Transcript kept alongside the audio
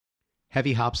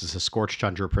Heavy Hops is a Scorched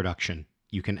Tundra production.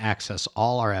 You can access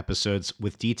all our episodes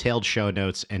with detailed show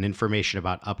notes and information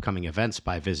about upcoming events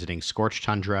by visiting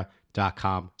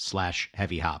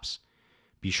scorchtundra.com/heavyhops.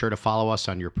 Be sure to follow us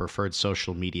on your preferred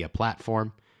social media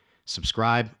platform.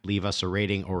 Subscribe, leave us a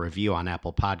rating or review on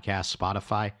Apple Podcasts,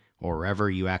 Spotify, or wherever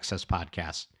you access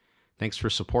podcasts. Thanks for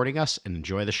supporting us and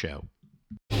enjoy the show.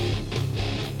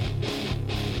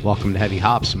 Welcome to Heavy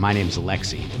Hops. My name's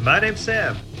Alexi. My name's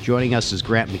Sam. Joining us is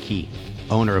Grant McKee,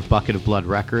 owner of Bucket of Blood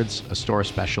Records, a store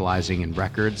specializing in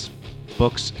records,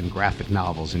 books, and graphic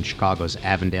novels in Chicago's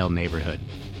Avondale neighborhood.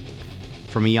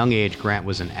 From a young age, Grant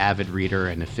was an avid reader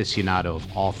and aficionado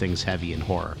of all things heavy and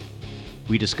horror.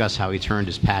 We discuss how he turned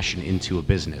his passion into a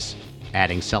business,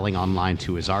 adding selling online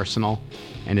to his arsenal,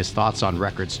 and his thoughts on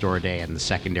record store day and the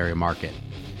secondary market.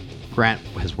 Grant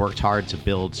has worked hard to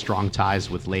build strong ties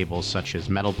with labels such as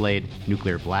Metal Blade,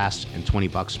 Nuclear Blast, and 20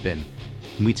 Buck Spin,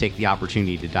 and we take the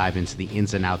opportunity to dive into the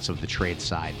ins and outs of the trade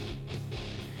side.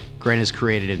 Grant has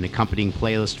created an accompanying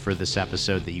playlist for this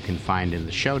episode that you can find in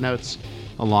the show notes,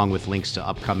 along with links to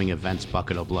upcoming events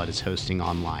Bucket of Blood is hosting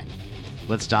online.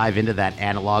 Let's dive into that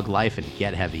analog life and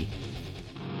get heavy.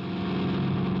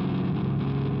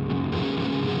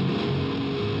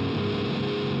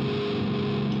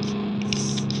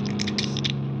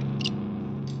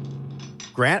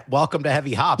 Grant, welcome to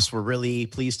Heavy Hops. We're really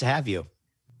pleased to have you.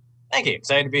 Thank you.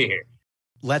 Excited to be here.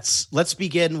 Let's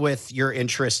begin with your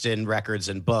interest in records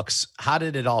and books. How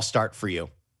did it all start for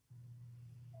you?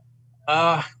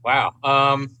 Wow.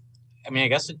 I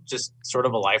guess it's just sort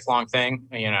of a lifelong thing.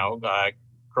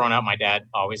 Growing up, my dad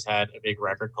always had a big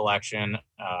record collection,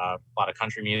 a lot of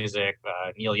country music,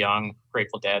 Neil Young,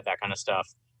 Grateful Dead, that kind of stuff.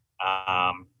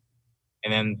 And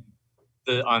then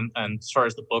as far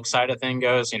as the book side of thing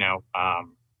goes, my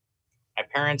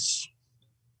parents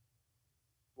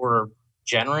were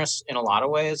generous in a lot of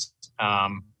ways,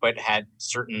 but had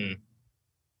certain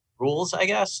rules, I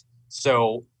guess.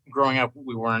 So growing up,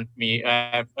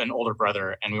 I have an older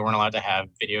brother, and we weren't allowed to have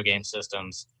video game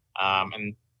systems.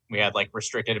 And we had like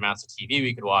restricted amounts of TV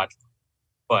we could watch,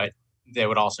 but they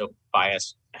would also buy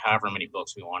us however many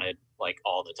books we wanted, like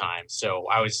all the time. So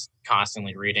I was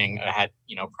constantly reading. I had,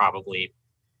 probably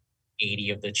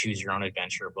 80 of the Choose Your Own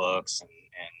Adventure books and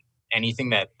anything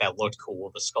that looked cool.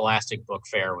 The Scholastic Book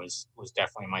Fair was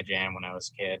definitely my jam when I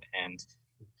was a kid. And,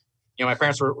 my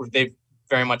parents they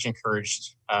very much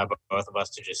encouraged both of us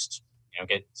to just,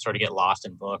 get lost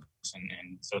in books.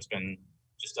 And so it's been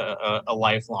just a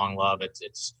lifelong love.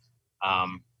 It's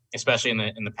especially in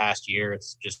the past year,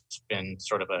 it's just been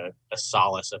sort of a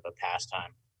solace of a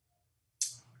pastime.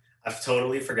 I've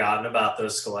totally forgotten about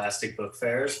those Scholastic Book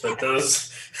Fairs, but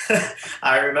those,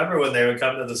 I remember when they would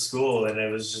come to the school and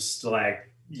it was just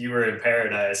like you were in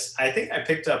paradise. I think I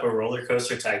picked up a Roller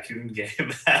Coaster Tycoon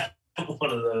game at one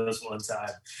of those one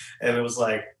time. And it was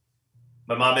like,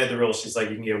 my mom made the rule. She's like,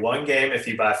 you can get one game if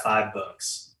you buy 5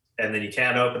 books, and then you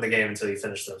can't open the game until you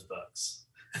finish those books.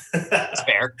 That's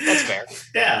fair.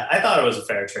 Yeah, I thought it was a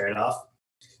fair trade-off.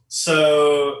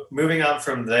 So moving on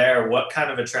from there, what kind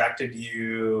of attracted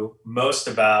you most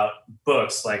about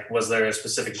books? Like, was there a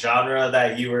specific genre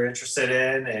that you were interested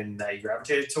in and that you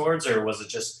gravitated towards, or was it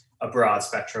just a broad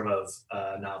spectrum of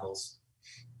novels?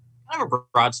 I have a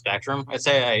broad spectrum. I'd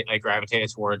say I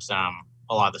gravitated towards a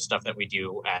lot of the stuff that we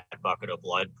do at Bucket of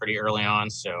Blood pretty early on.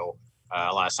 So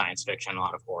a lot of science fiction, a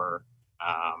lot of horror.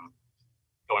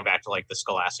 Going back to like the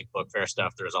Scholastic Book Fair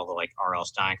stuff, there was all the like R.L.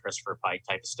 Stine, Christopher Pike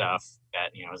type of stuff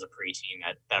that, as a preteen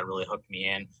that really hooked me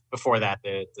in. Before that,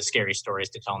 the scary stories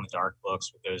to tell in the dark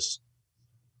books with those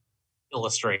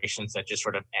illustrations that just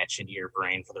sort of etch into your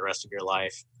brain for the rest of your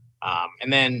life.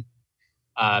 And then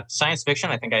science fiction,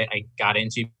 I think I got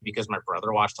into because my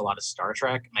brother watched a lot of Star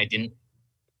Trek, and I didn't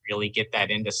really get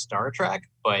that into Star Trek,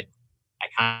 but I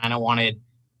kind of wanted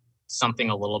something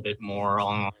a little bit more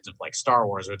along the lines of like Star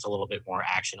Wars, where it's a little bit more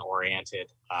action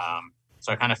oriented.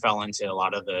 So I kind of fell into a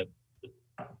lot of the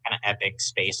kind of epic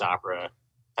space opera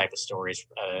type of stories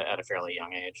at a fairly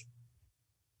young age.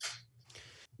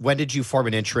 When did you form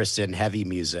an interest in heavy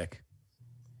music?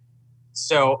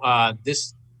 So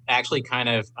this actually kind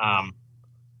of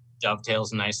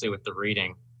dovetails nicely with the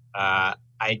reading.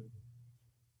 I'd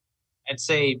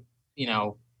say,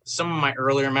 some of my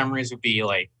earlier memories would be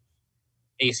like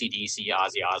AC/DC,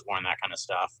 Ozzy Osbourne, that kind of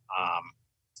stuff.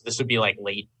 So this would be like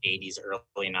late 80s,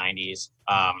 early 90s.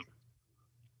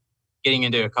 Getting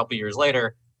into a couple years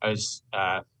later, I was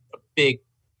a big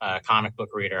comic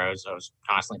book reader. I was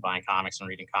constantly buying comics and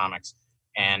reading comics.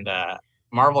 And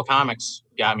Marvel Comics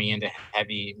got me into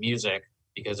heavy music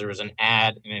because there was an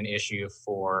ad in an issue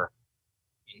for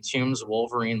Entombed's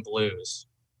Wolverine Blues.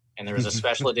 and there was a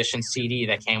special edition CD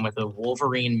that came with a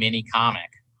Wolverine mini comic.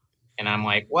 And I'm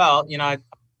like, well, I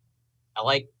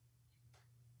like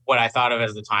what I thought of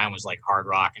at the time was like hard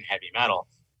rock and heavy metal.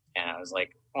 And I was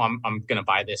like, well, I'm going to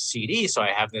buy this CD. So I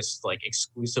have this like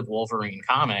exclusive Wolverine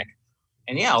comic,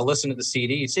 and yeah, I'll listen to the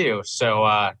CD too.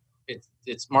 So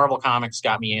it's Marvel Comics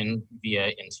got me in via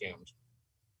Entombed.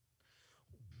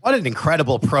 What an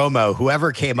incredible promo.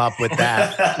 Whoever came up with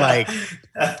that, like,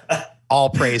 all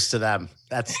praise to them.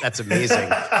 That's amazing.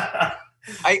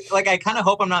 I kind of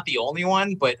hope I'm not the only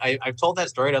one, but I've told that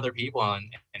story to other people,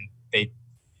 and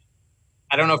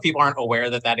I don't know if people aren't aware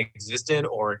that existed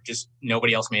or just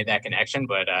nobody else made that connection,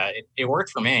 but it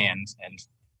worked for me, and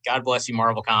God bless you,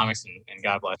 Marvel Comics, and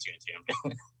God bless you,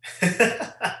 Entombed.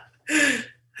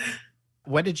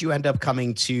 When did you end up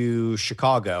coming to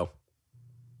Chicago?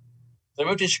 So I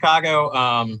moved to Chicago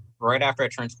right after I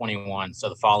turned 21, so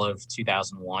the fall of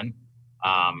 2001,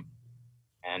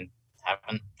 and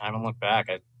haven't looked back.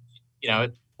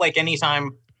 Like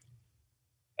anytime,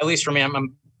 at least for me,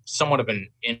 I'm somewhat of an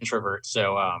introvert,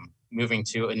 so moving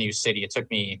to a new city, it took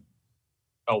me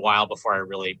a while before I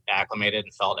really acclimated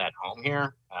and felt at home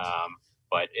here.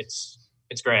 But it's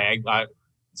great.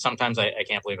 Sometimes I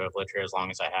can't believe I've lived here as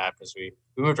long as I have, because we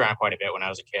moved around quite a bit when I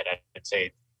was a kid. I'd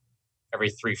say every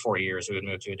 3-4 years we would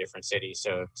move to a different city.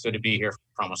 So to be here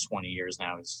for almost 20 years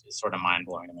now is sort of mind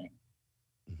blowing to me.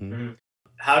 Mm-hmm.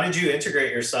 How did you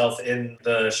integrate yourself in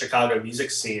the Chicago music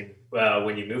scene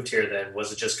when you moved here then?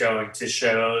 Was it just going to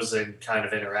shows and kind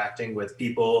of interacting with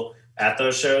people at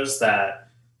those shows that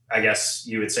I guess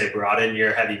you would say broaden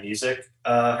your heavy music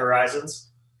horizons?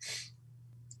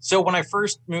 So when I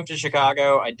first moved to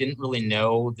Chicago, I didn't really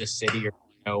know the city or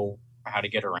know how to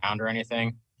get around or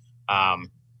anything.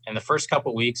 And the first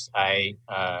couple of weeks, I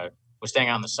was staying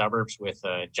out in the suburbs with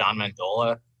John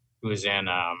Mendola, who was in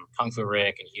Kung Fu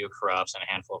Rick and He Who Corrupts and a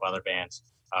handful of other bands.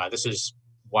 This is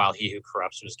while He Who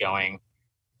Corrupts was going.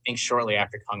 I think shortly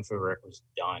after Kung Fu Rick was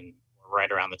done,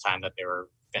 right around the time that they were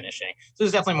finishing. So it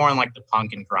was definitely more on like the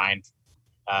punk and grind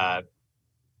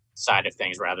side of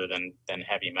things rather than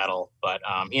heavy metal. But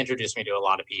he introduced me to a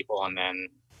lot of people, and then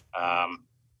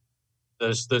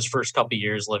those first couple of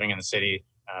years living in the city,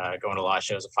 going to a lot of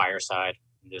shows at Fireside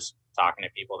and just talking to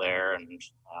people there. And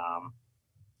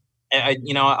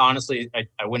honestly,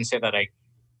 I wouldn't say that I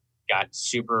got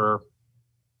super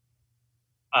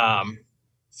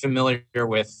familiar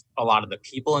with a lot of the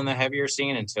people in the heavier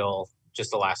scene until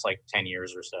just the last like 10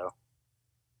 years or so.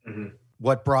 Mm-hmm.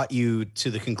 What brought you to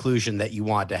the conclusion that you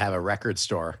wanted to have a record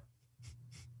store?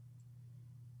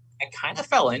 I kind of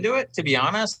fell into it, to be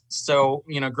honest. So,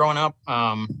 growing up,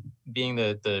 being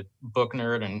the book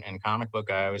nerd and comic book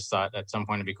guy, I always thought at some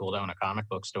point it'd be cool to own a comic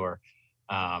book store.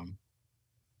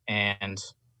 And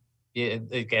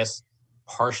I guess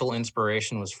partial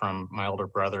inspiration was from my older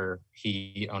brother.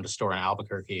 He owned a store in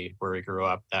Albuquerque where he grew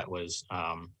up that was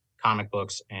comic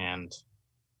books and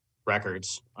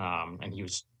records. And he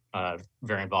was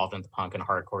very involved in the punk and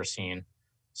hardcore scene.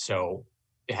 So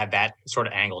it had that sort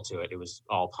of angle to it. It was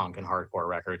all punk and hardcore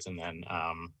records, and then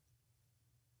a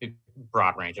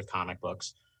broad range of comic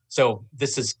books. So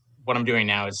this is what I'm doing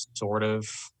now is sort of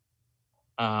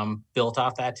built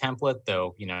off that template,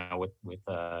 though, with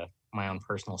my own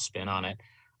personal spin on it.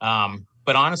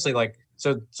 But honestly,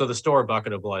 so the store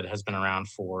Bucket of Blood has been around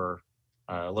for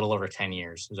a little over 10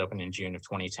 years. It was opened in June of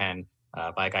 2010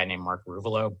 by a guy named Mark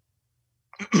Ruvalo.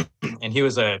 And he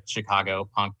was a Chicago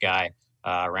punk guy,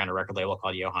 ran a record label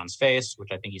called Johann's Face,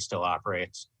 which I think he still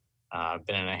operates,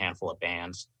 been in a handful of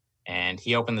bands. And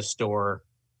he opened the store.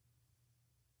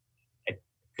 I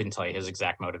couldn't tell you his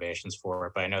exact motivations for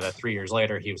it, but I know that 3 years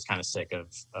later, he was kind of sick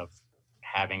of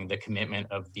having the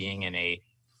commitment of being in a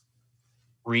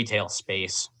retail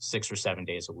space 6 or 7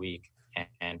 days a week,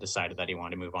 and decided that he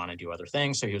wanted to move on and do other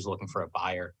things. So he was looking for a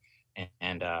buyer,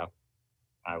 and I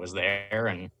was there,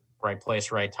 and right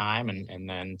place, right time, and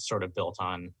then sort of built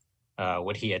on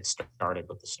what he had started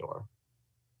with the store.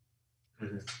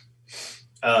 Mm-hmm.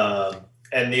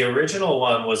 And the original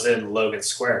one was in Logan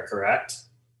Square, correct?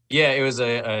 Yeah, it was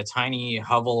a tiny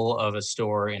hovel of a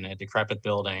store in a decrepit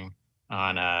building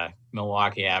on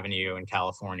Milwaukee Avenue in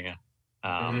California.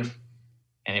 And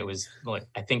it was like,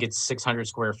 I think it's 600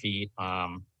 square feet.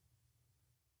 Parts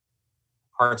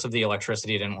of the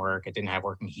electricity didn't work. It didn't have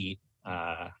working heat.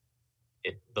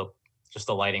 Just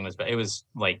the lighting was, but it was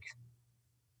like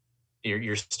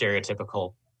your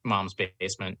stereotypical mom's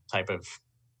basement type of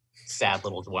sad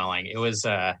little dwelling. It was,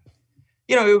 it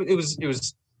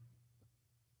was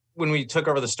when we took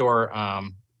over the store,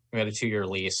 we had a 2-year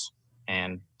lease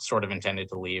and sort of intended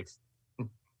to leave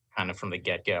kind of from the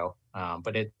get-go.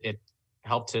 But it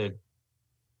helped to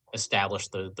establish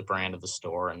the brand of the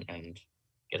store and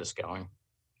get us going.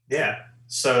 Yeah.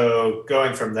 So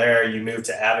going from there, you moved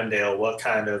to Avondale. What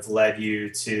kind of led you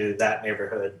to that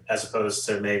neighborhood as opposed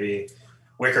to maybe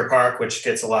Wicker Park, which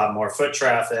gets a lot more foot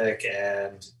traffic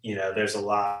and, there's a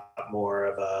lot more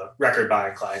of a record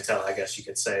buying clientele, I guess you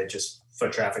could say, just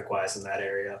foot traffic wise in that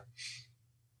area?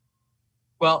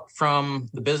 Well, from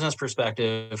the business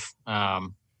perspective,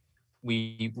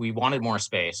 we wanted more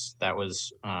space. That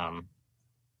was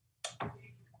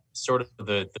sort of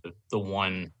the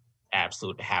one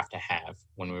absolute have to have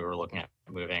when we were looking at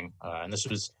moving. And this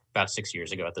was about 6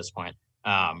 years ago at this point.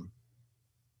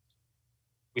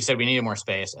 We said we needed more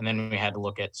space, and then we had to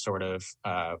look at sort of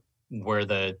where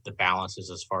the balance is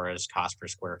as far as cost per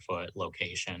square foot,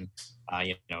 location.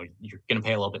 You're going to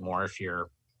pay a little bit more if you're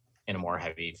in a more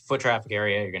heavy foot traffic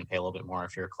area. You're going to pay a little bit more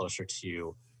if you're closer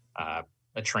to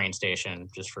a train station,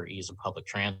 just for ease of public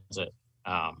transit.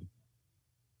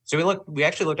 So we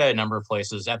actually looked at a number of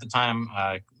places at the time.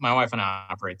 My wife and I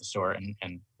operate the store,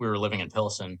 and we were living in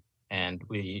Pilsen, and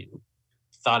we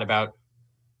thought about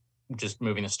just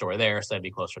moving the store there so that'd be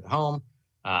closer to home.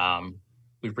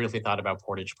 We briefly thought about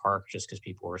Portage Park just because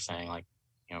people were saying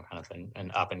kind of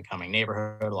an up and coming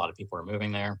neighborhood. A lot of people are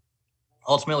moving there.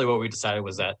 Ultimately, what we decided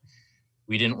was that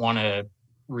we didn't want to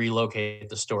relocate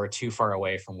the store too far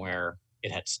away from where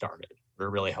it had started. We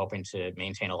were really hoping to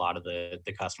maintain a lot of the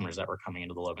customers that were coming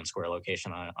into the Logan Square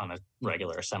location on a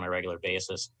regular, semi-regular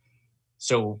basis.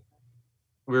 So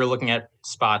we were looking at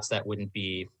spots that wouldn't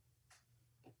be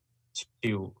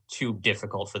too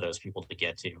difficult for those people to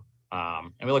get to.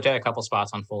 And we looked at a couple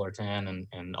spots on Fullerton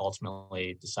and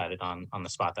ultimately decided on the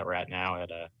spot that we're at now at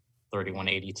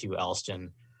 3182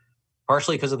 Elston,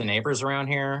 partially because of the neighbors around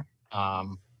here,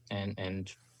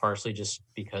 and partially just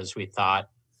because we thought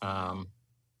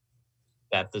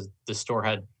that the store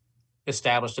had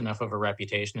established enough of a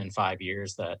reputation in 5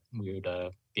 years that we would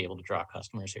be able to draw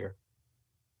customers here.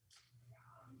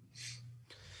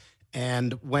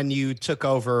 And when you took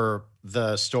over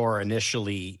the store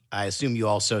initially, I assume you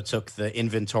also took the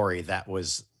inventory that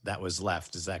was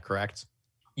left. Is that correct?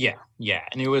 Yeah.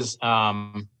 And it was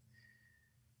a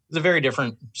very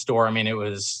different store. I mean, it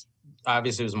was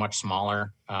much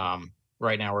smaller.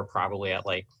 Right now we're probably at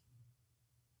like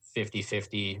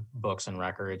 50-50 books and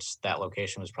records. That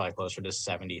location was probably closer to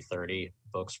 70-30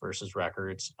 books versus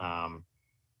records.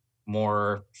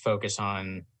 More focus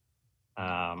on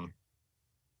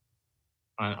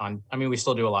I mean, we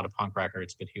still do a lot of punk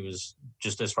records, but he was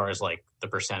just as far as like the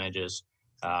percentages,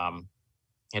 he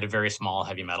had a very small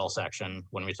heavy metal section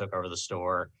when we took over the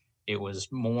store. I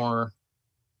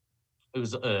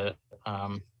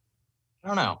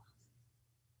don't know.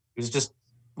 It was just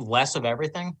less of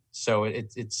everything. So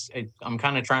I'm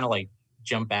kind of trying to like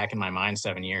jump back in my mind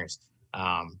 7 years.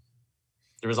 There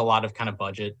was a lot of kind of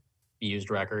budget used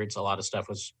records. A lot of stuff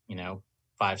was,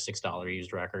 $5-6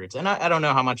 used records. And I don't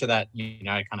know how much of that, he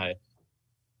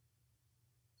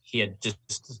had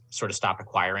just sort of stopped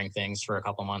acquiring things for a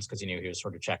couple of months because he knew he was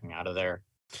sort of checking out of there.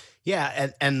 Yeah.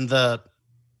 And the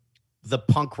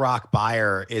punk rock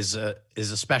buyer is a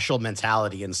special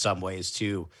mentality in some ways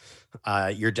too.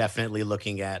 You're definitely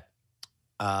looking at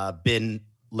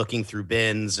looking through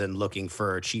bins and looking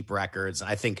for cheap records.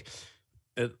 I think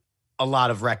a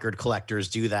lot of record collectors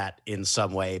do that in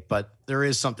some way, but there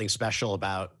is something special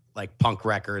about like punk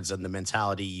records and the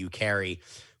mentality you carry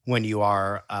when you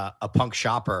are a punk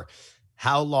shopper.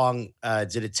 How long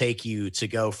did it take you to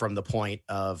go from the point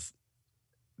of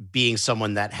being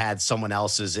someone that had someone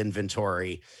else's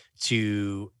inventory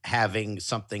to having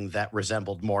something that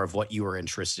resembled more of what you were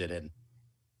interested in?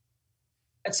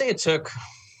 I'd say it took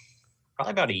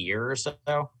probably about a year or so.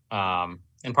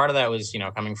 And part of that was,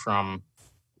 coming from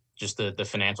just the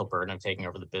financial burden of taking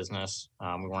over the business.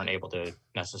 We weren't able to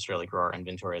necessarily grow our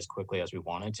inventory as quickly as we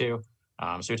wanted to.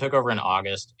 So we took over in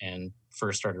August and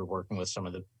first started working with some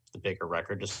of the bigger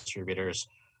record distributors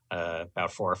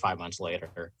about 4 or 5 months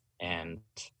later. And,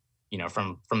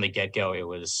 from the get-go, it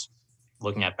was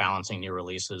looking at balancing new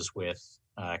releases with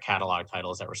catalog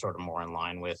titles that were sort of more in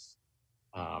line with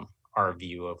our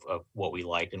view of what we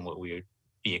liked and what we would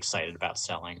be excited about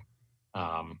selling.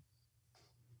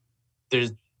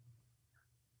 There's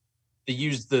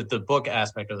the book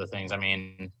aspect of the things. I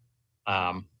mean,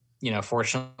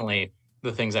 fortunately,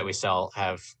 the things that we sell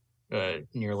have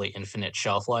nearly infinite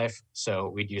shelf life. So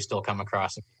we do still come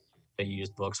across the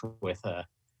used books with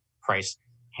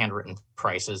handwritten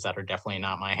prices that are definitely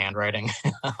not my handwriting.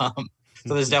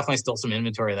 So there's definitely still some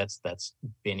inventory that's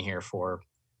been here for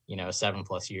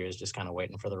 7+ years, just kind of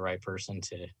waiting for the right person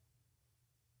to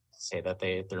say that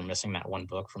they're missing that one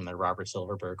book from their Robert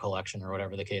Silverberg collection or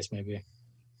whatever the case may be.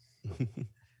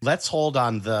 Let's hold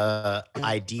on the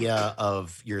idea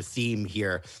of your theme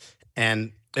here.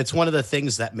 And it's one of the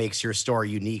things that makes your store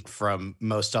unique from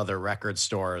most other record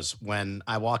stores. When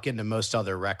I walk into most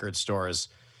other record stores,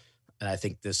 and I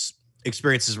think this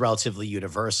experience is relatively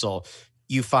universal,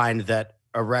 you find that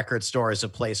a record store is a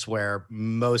place where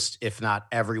most, if not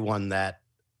everyone that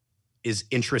is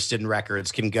interested in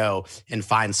records can go and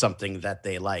find something that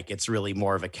they like. It's really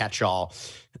more of a catch-all,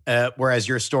 whereas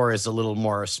your store is a little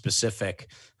more specific.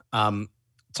 Um,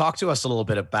 Talk to us a little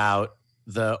bit about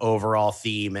the overall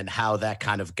theme and how that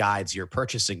kind of guides your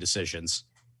purchasing decisions.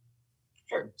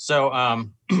 Sure. So I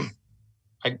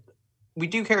we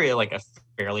do carry like a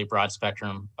fairly broad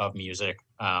spectrum of music.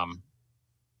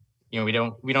 We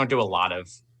don't do a lot of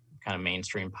kind of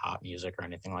mainstream pop music or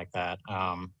anything like that.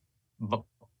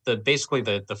 But basically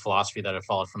the philosophy that I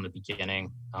followed from the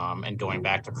beginning, and going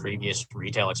back to previous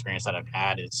retail experience that I've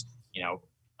had is,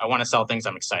 I want to sell things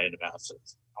I'm excited about. So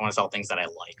I want to sell things that I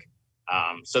like.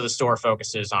 So the store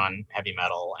focuses on heavy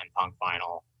metal and punk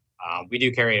vinyl. We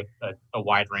do carry a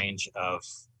wide range of,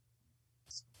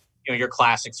 your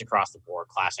classics across the board,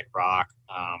 classic rock,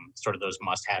 sort of those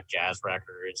must-have jazz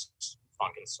records,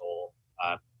 funk and soul,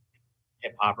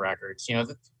 hip hop records.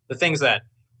 The things that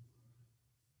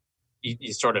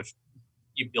you sort of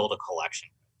you build a collection.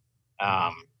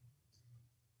 And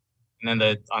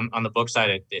then on the book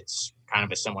side, it's kind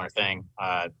of a similar thing: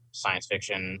 science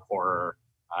fiction, horror,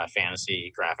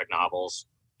 fantasy, graphic novels.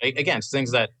 Again, it's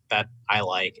things that I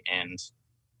like, and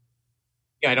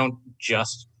I don't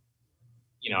just,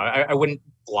 I wouldn't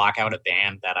block out a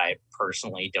band that I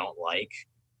personally don't like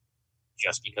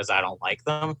just because I don't like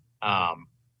them. But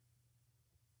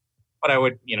I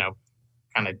would,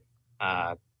 kind of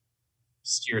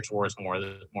steer towards more of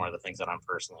the things that I'm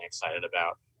personally excited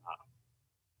about.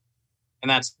 And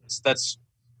that's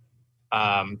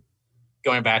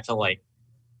going back to like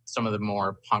some of the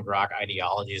more punk rock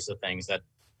ideologies of things that,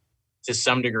 to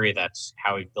some degree, that's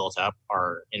how we built up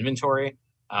our inventory.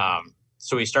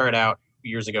 So we started out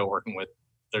years ago working with,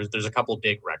 there's a couple of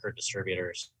big record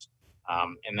distributors.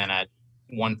 And then at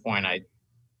one point I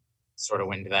sort of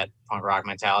went into that punk rock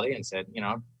mentality and said,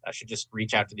 I should just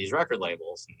reach out to these record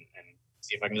labels and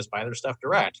see if I can just buy their stuff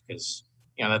direct, because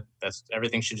that's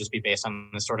everything should just be based on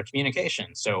this sort of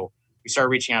communication. So we started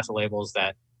reaching out to labels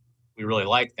that we really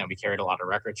liked, and we carried a lot of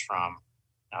records from,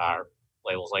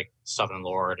 labels like Southern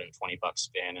Lord and 20 Bucks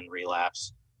Spin and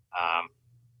Relapse.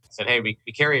 Said, hey, we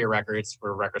carry your records. We're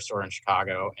a record store in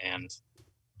Chicago, and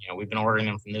we've been ordering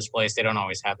them from this place. They don't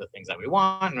always have the things that we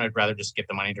want, and I'd rather just get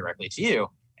the money directly to you.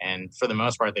 And for the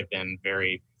most part, they've been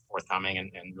very forthcoming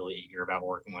and really eager about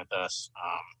working with us.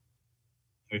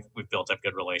 We've built up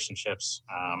good relationships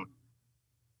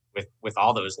with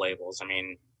all those labels. I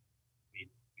mean, we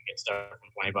get stuff from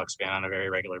 20 Bucks Spin on a very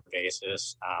regular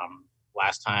basis.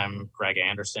 Last time, Greg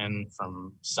Anderson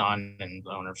from Sun and the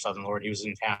owner of Southern Lord, he was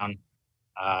in town,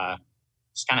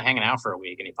 just kind of hanging out for a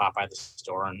week, and he popped by the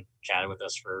store and chatted with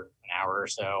us for an hour or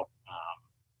so.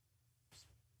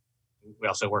 We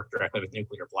also work directly with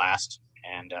Nuclear Blast,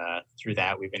 and through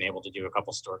that, we've been able to do a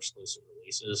couple store exclusive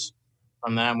releases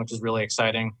from them, which is really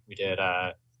exciting. We did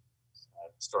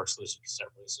store exclusive cassette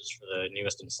releases for the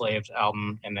newest Enslaved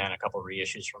album, and then a couple of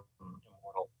reissues from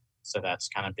Immortal. So that's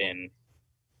kind of been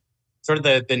sort of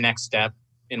the next step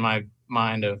in my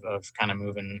mind of kind of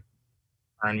moving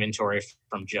our inventory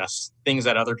from just things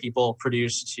that other people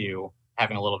produce to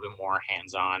having a little bit more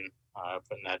hands-on,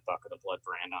 putting that Bucket of Blood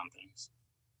brand on things.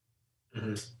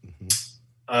 Mm-hmm.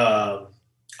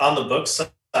 On the book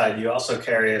side, you also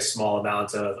carry a small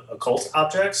amount of occult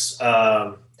objects.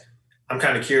 I'm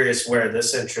kind of curious where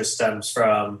this interest stems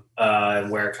from,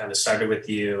 and where it kind of started with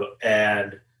you.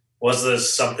 And was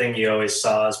this something you always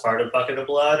saw as part of Bucket of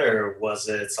Blood, or was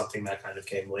it something that kind of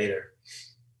came later?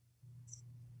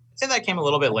 I'd say that came a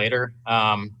little bit later.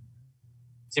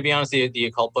 To be honest, the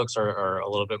occult books are a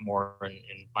little bit more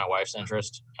in my wife's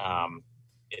interest.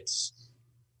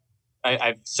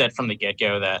 I've said from the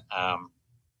get-go that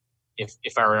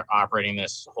if I were operating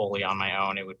this wholly on my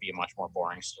own, it would be a much more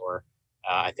boring store.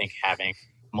 I think having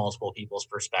multiple people's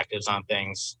perspectives on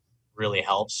things really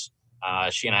helps.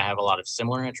 She and I have a lot of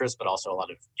similar interests, but also a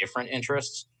lot of different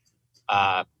interests.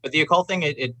 But the occult thing,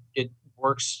 it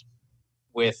works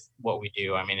with what we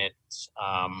do. I mean, it's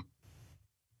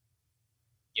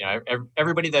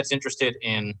everybody that's interested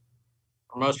in,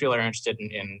 or most people are interested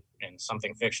in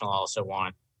something fictional also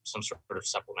want some sort of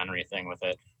supplementary thing with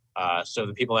it. So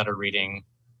the people that are reading,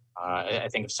 I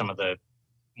think of some of the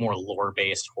more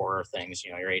lore-based horror things,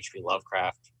 your H.P.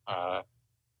 Lovecraft,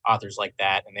 authors like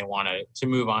that, and they want to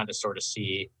move on to sort of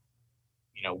see,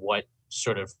 what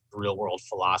sort of real world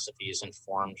philosophies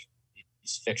informed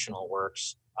these fictional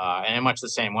works. And in much the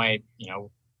same way,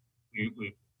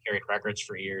 we carried records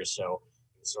for years, so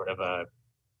it's sort of a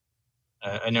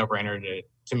no-brainer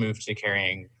to move to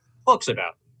carrying books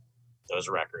about those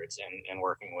records and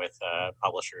working with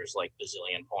publishers like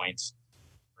Bazillion Points,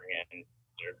 bring in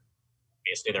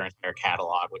basically their entire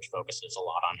catalog, which focuses a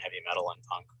lot on heavy metal and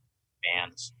punk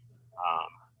bands.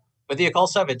 But the occult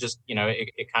stuff, it just,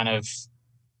 it kind of,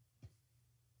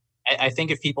 I think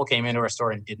if people came into our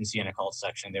store and didn't see an occult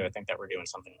section, they would think that we're doing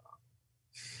something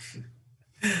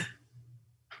wrong.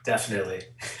 Definitely.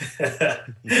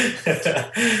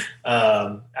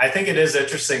 I think it is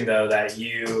interesting, though, that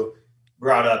you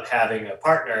brought up having a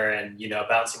partner and,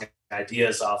 bouncing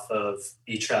ideas off of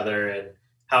each other and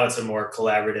how it's a more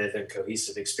collaborative and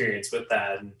cohesive experience with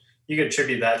that. And you could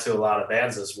attribute that to a lot of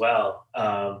bands as well.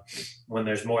 When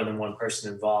there's more than one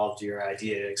person involved, your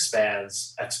idea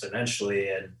expands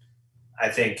exponentially. And I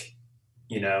think,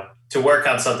 to work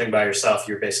on something by yourself,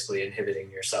 you're basically inhibiting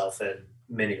yourself in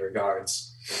many regards.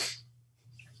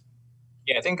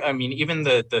 Yeah, I think, even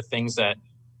the things that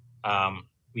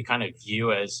we kind of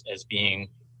view as being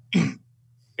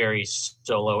very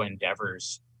solo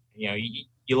endeavors,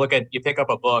 you pick up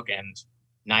a book and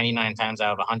 99 times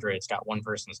out of 100, it's got one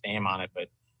person's name on it, but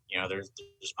there's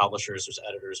publishers, there's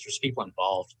editors, there's people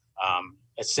involved.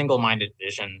 A single-minded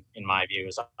vision, in my view,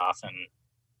 is often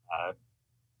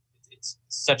it's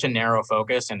such a narrow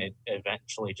focus, and it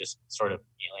eventually just sort of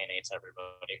alienates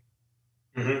everybody.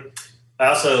 Mm-hmm. I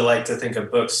also like to think of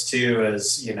books too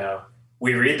as,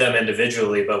 we read them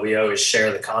individually, but we always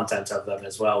share the content of them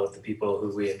as well with the people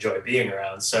who we enjoy being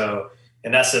around. So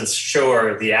in essence,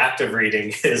 sure, the act of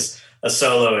reading is a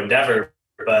solo endeavor,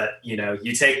 but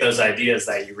you take those ideas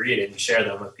that you read and you share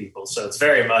them with people. So it's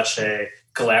very much a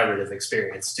collaborative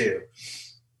experience too.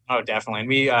 Oh, definitely. And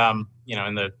we,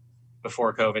 in the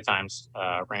before COVID times,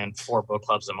 ran 4 book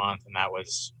clubs a month, and that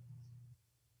was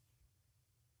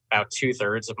about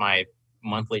 2/3 of my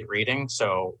monthly reading.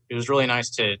 So it was really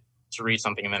nice to read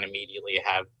something and then immediately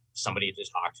have somebody to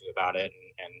talk to about it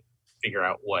and figure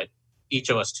out what each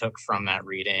of us took from that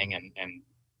reading and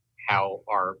how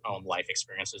our own life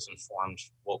experiences informed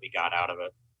what we got out of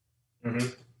it.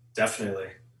 Mm-hmm. Definitely.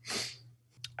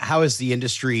 How has the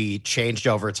industry changed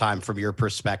over time from your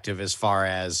perspective as far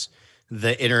as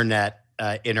the internet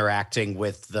interacting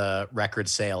with the record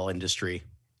sale industry?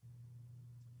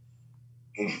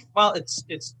 Well, it's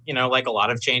like a lot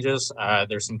of changes.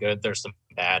 There's some good, there's some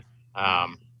bad.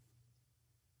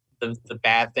 The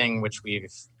bad thing, which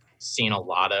we've seen a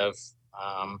lot of,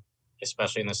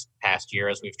 especially in this past year,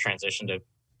 as we've transitioned to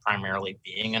primarily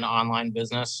being an online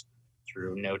business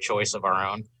through no choice of our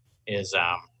own, is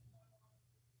the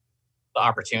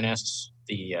opportunists,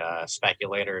 the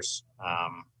speculators.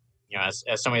 As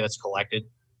somebody that's collected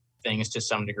things to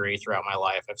some degree throughout my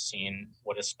life, I've seen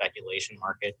what a speculation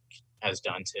market has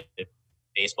done to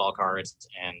baseball cards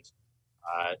and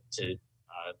to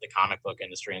the comic book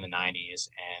industry in the 90s.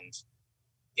 And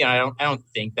I don't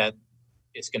think that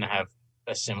it's going to have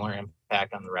a similar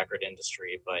impact on the record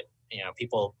industry, but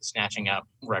people snatching up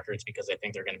records because they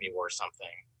think they're going to be worth something,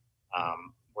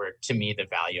 where to me the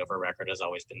value of a record has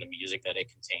always been the music that it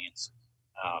contains.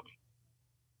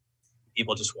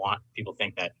 People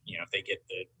think that if they get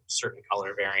the certain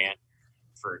color variant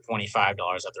for $25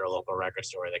 at their local record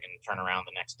store, they can turn around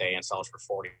the next day and sell it for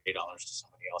 $40 to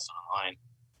somebody else online.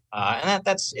 And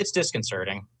it's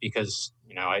disconcerting because,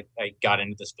 I got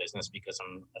into this business because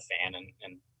I'm a fan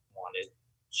and wanted to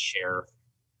share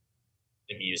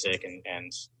the music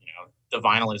and the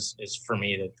vinyl is for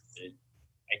me the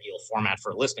ideal format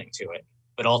for listening to it,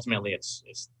 but ultimately it's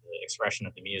the expression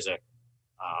of the music.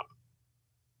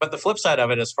 But the flip side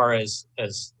of it, as far as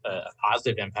a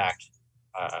positive impact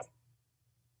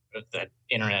that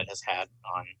internet has had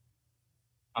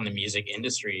on the music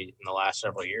industry in the last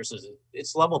several years, is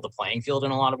it's leveled the playing field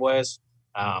in a lot of ways,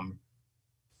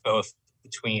 both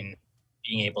between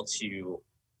being able to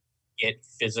get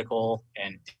physical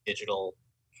and digital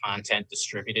content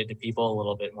distributed to people a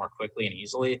little bit more quickly and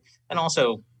easily, and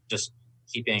also just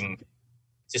keeping,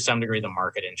 to some degree, the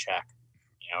market in check.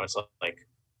 It's like,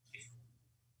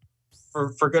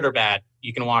 for good or bad,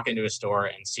 you can walk into a store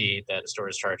and see that a store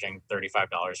is charging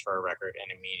 $35 for a record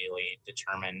and immediately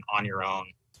determine on your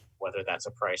own whether that's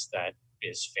a price that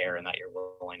is fair and that you're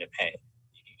willing to pay.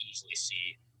 You can easily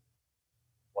see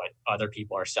what other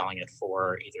people are selling it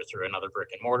for, either through another brick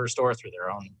and mortar store, through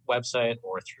their own website,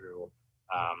 or through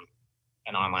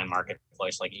an online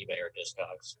marketplace like eBay or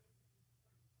Discogs.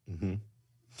 Mm-hmm.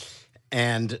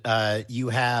 And you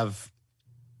have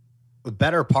the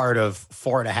better part of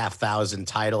 4,500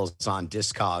 titles on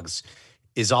Discogs.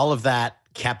 Is all of that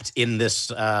kept in this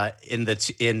in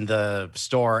the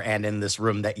store and in this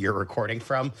room that you're recording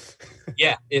from?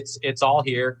 Yeah, it's all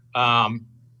here.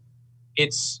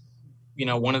 It's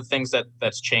one of the things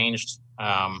that's changed,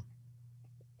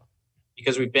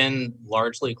 because we've been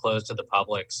largely closed to the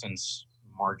public since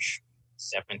March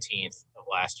 17th of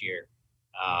last year.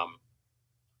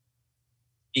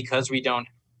 Because we don't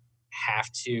have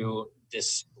to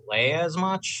display as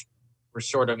much, we're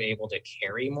sort of able to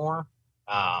carry more.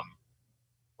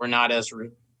 We're not as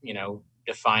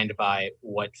defined by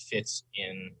what fits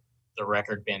in the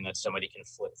record bin that somebody can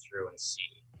flip through and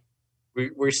see.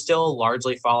 We still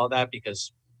largely follow that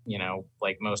because,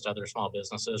 like most other small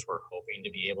businesses, we're hoping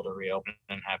to be able to reopen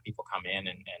and have people come in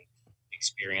and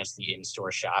experience the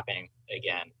in-store shopping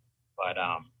again. But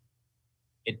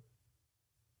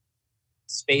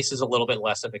space is a little bit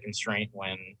less of a constraint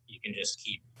when you can just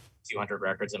keep 200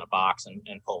 records in a box and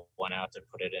pull one out to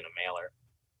put it in a mailer.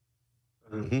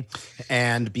 Mm-hmm.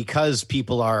 And because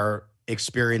people are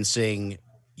experiencing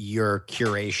your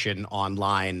curation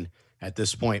online at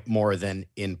this point more than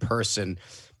in person,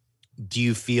 do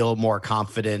you feel more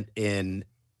confident in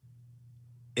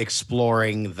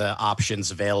exploring the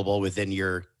options available within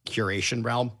your curation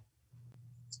realm?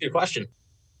 It's a good question.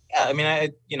 Yeah, I mean,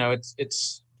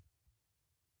 it's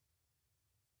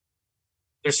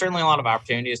there's certainly a lot of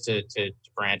opportunities to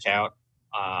branch out,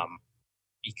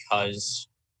 because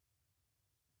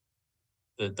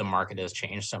the market has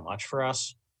changed so much for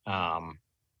us.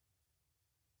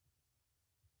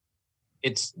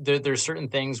 There's certain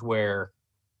things where,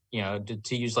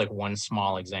 to use like one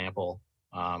small example,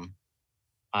 I'm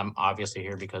obviously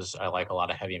here because I like a lot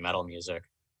of heavy metal music,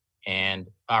 and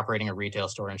operating a retail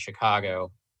store in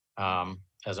Chicago,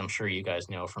 as I'm sure you guys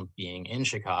know from being in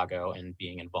Chicago and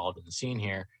being involved in the scene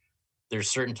here, there's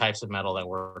certain types of metal that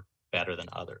work better than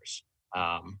others.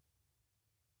 I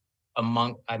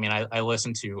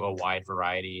listen to a wide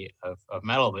variety of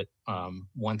metal, but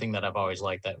one thing that I've always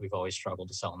liked that we've always struggled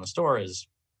to sell in the store is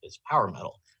power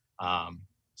metal.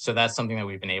 So that's something that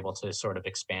we've been able to sort of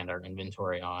expand our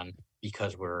inventory on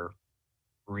because we're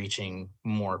reaching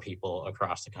more people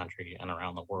across the country and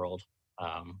around the world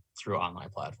through online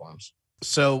platforms.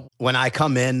 So when I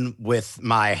come in with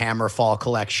my Hammerfall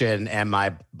collection and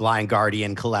my Blind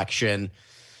Guardian collection,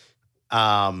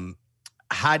 how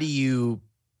do you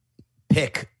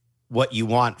pick what you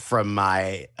want from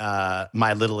my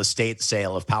my little estate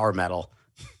sale of power metal?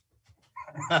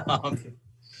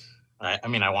 I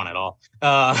want it all.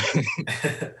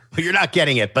 But you're not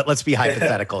getting it, but let's be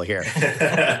hypothetical here.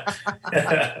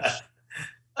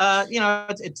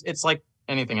 It's like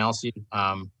anything else.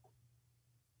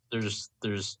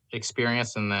 There's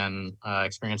experience, and then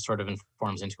experience sort of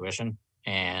informs intuition,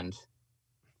 and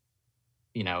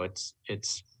it's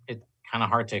kind of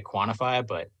hard to quantify,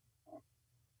 but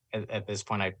at this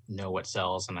point I know what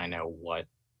sells and I know what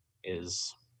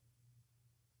is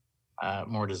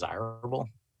more desirable,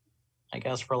 I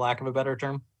guess, for lack of a better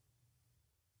term.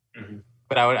 Mm-hmm.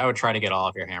 But I would try to get all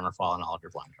of your Hammerfall and all of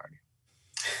your Blind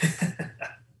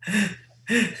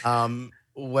Guardian.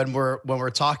 When we're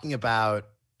talking about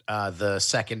the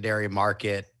secondary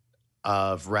market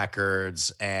of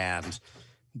records and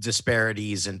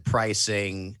disparities in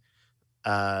pricing,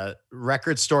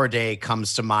 Record Store Day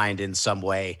comes to mind in some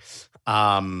way,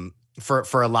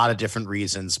 for a lot of different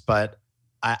reasons. But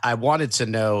I wanted to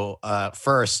know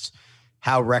first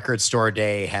how Record Store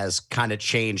Day has kind of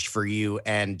changed for you,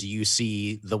 and do you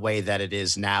see the way that it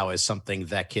is now as something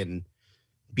that can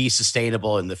be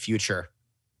sustainable in the future?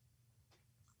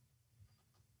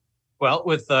 Well,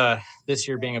 with this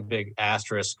year being a big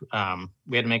asterisk,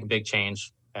 we had to make a big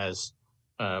change, as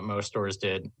most stores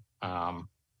did.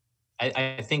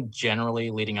 I think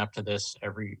generally leading up to this,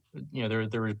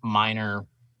 there were minor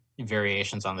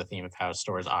variations on the theme of how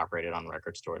stores operated on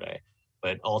Record Store Day.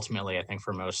 But ultimately, I think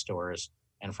for most stores,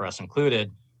 and for us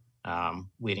included,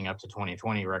 leading up to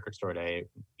 2020, Record Store Day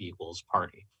equals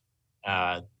party.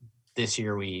 This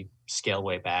year, we scaled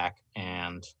way back,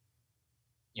 and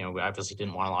we obviously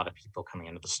didn't want a lot of people coming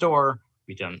into the store.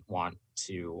 We didn't want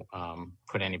to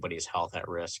put anybody's health at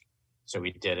risk. So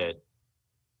we did it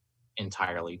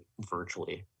entirely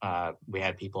virtually. We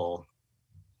had people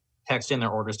text in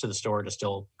their orders to the store to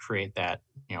still create that,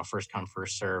 first come,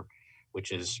 first serve,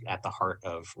 which is at the heart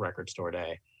of Record Store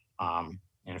Day. And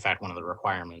in fact, one of the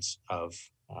requirements of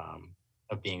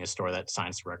being a store that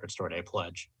signs the Record Store Day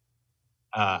pledge.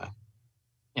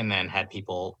 And then had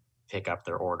people pick up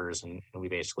their orders, and we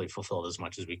basically fulfilled as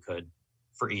much as we could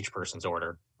for each person's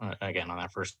order. Again, on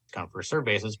that first come first serve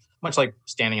basis, much like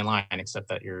standing in line, except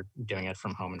that you're doing it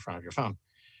from home in front of your phone.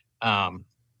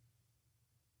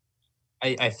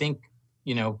 I think,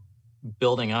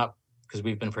 building up, because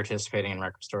we've been participating in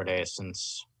Record Store Day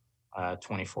since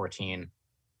 2014.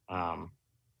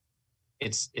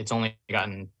 It's only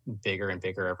gotten bigger and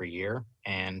bigger every year,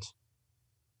 and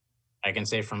I can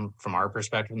say from our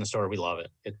perspective in the store, we love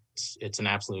it. It's an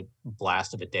absolute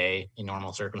blast of a day in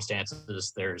normal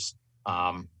circumstances. There's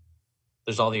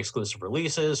all the exclusive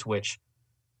releases, which,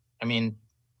 I mean,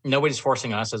 nobody's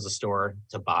forcing us as a store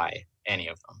to buy any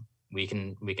of them. We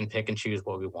can pick and choose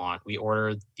what we want. We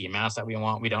order the amounts that we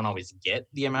want. We don't always get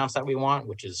the amounts that we want,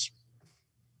 which is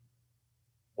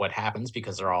what happens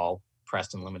because they're all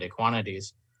pressed in limited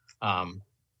quantities.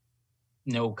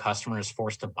 No customer is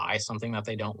forced to buy something that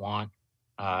they don't want.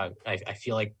 I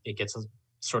feel like it gets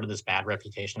sort of this bad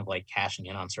reputation of like cashing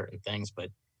in on certain things, but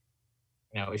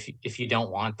if you don't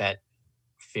want that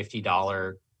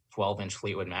 $50 12-inch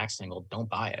Fleetwood Mac single, don't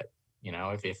buy it.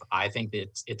 If I think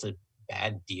that it's a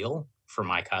bad deal for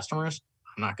my customers,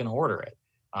 I'm not going to order it.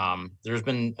 There's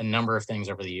been a number of things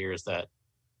over the years that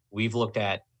we've looked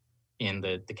at in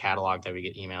the catalog that we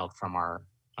get emailed from our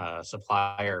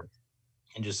supplier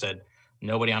and just said,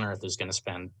 nobody on earth is going to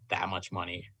spend that much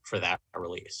money for that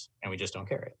release, and we just don't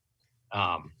carry it.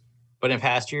 But in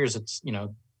past years, it's,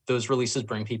 those releases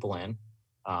bring people in.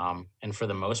 And for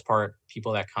the most part,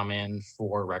 people that come in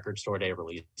for Record Store Day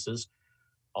releases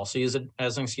also use it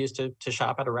as an excuse to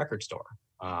shop at a record store.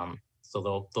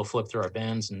 So they'll flip through our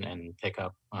bins and pick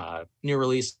up new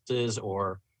releases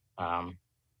or kind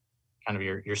of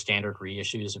your standard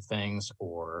reissues of things,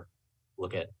 or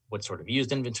look at what sort of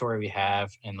used inventory we have,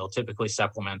 and they'll typically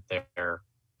supplement their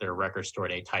Record Store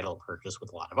Day title purchase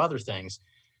with a lot of other things.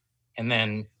 And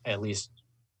then, at least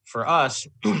for us,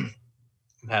 the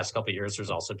past couple of years, there's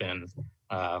also been,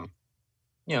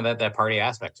 that party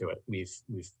aspect to it. We've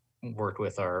worked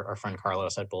with our friend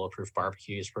Carlos at Bulletproof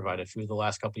Barbecue. He's provided food the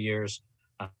last couple of years.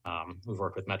 We've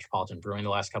worked with Metropolitan Brewing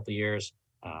the last couple of years.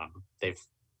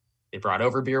 They brought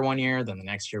over beer one year. Then the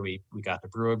next year we got to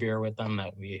brew a beer with them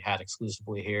that we had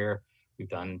exclusively here. We've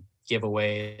done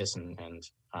giveaways and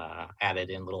added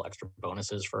in little extra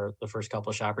bonuses for the first couple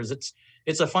of shoppers.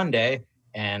 It's a fun day,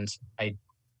 and I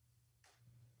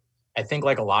think,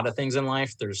 like a lot of things in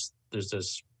life, there's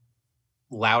this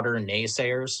louder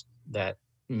naysayers that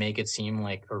make it seem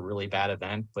like a really bad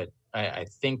event. But I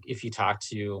think if you talk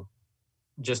to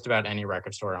just about any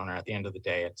record store owner, at the end of the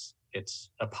day, it's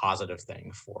a positive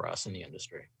thing for us in the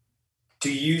industry.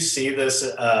 Do you see this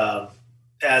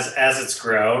as it's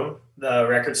grown, the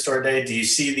Record Store Day? Do you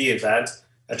see the event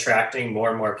attracting more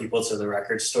and more people to the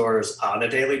record stores on a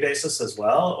daily basis as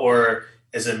well? Or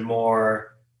is it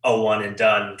more a one and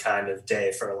done kind of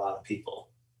day for a lot of people?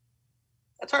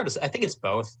 That's hard to say. I think it's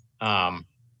both. I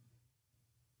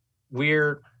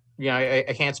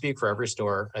can't speak for every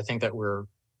store. I think that we're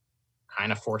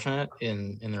kind of fortunate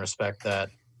in the respect that,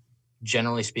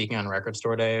 generally speaking, on Record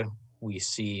Store Day, we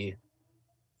see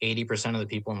 80% of the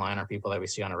people in line are people that we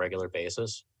see on a regular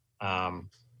basis,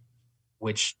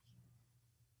 which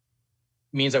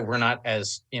means that we're not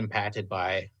as impacted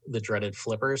by the dreaded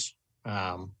flippers.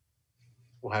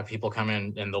 We'll have people come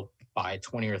in and they'll buy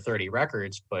 20 or 30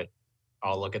 records, but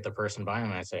I'll look at the person buying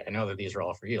them and I say, I know that these are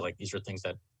all for you. Like, these are things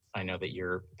that I know that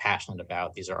you're passionate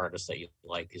about. These are artists that you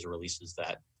like. These are releases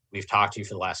that we've talked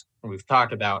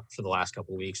about for the last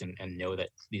couple of weeks, and know that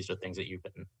these are things that you've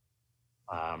been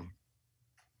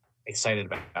excited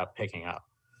about picking up.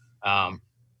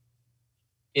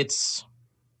 It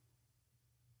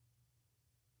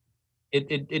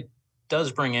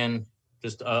does bring in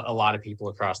just a lot of people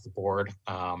across the board.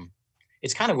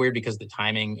 It's kind of weird because the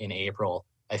timing in April,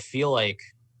 I feel like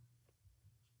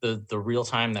the real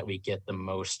time that we get the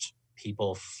most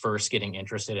people first getting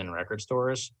interested in record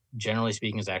stores, generally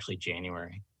speaking, is actually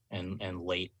January and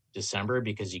late December,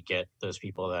 because you get those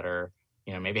people that are,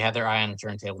 maybe had their eye on a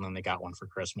turntable and then they got one for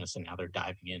Christmas and now they're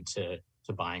diving into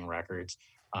buying records.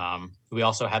 We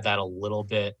also had that a little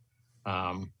bit,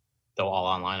 though all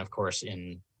online, of course,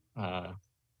 in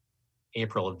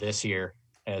April of this year,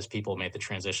 as people made the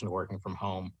transition to working from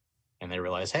home and they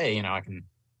realized, hey, I can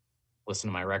listen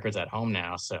to my records at home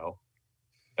now, so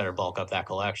better bulk up that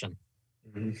collection.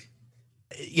 Mm-hmm.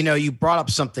 You brought up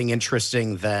something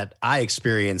interesting that I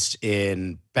experienced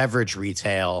in beverage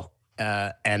retail,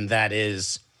 and that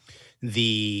is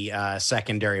the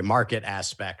secondary market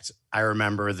aspect. I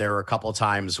remember there were a couple of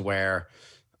times where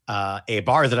a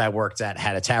bar that I worked at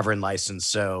had a tavern license,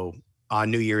 so on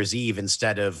New Year's Eve,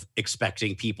 instead of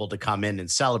expecting people to come in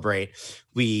and celebrate,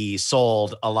 we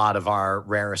sold a lot of our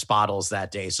rarest bottles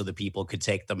that day so that people could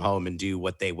take them home and do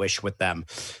what they wish with them.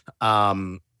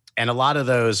 And a lot of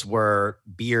those were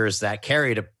beers that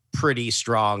carried a pretty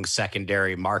strong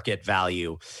secondary market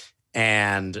value.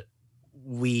 And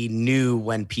we knew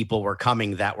when people were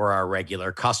coming that were our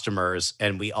regular customers.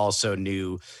 And we also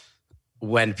knew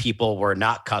when people were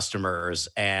not customers,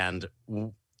 and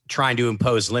trying to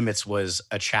impose limits was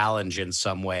a challenge in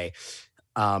some way.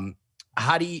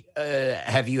 How do you,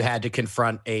 have you had to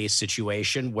confront a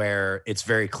situation where it's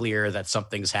very clear that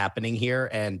something's happening here?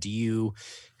 And do you,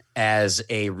 as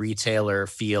a retailer,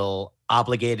 feel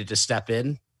obligated to step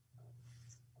in?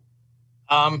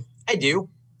 I do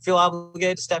feel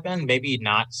obligated to step in, maybe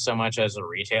not so much as a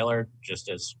retailer, just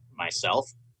as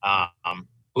myself.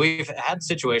 We've had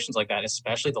situations like that,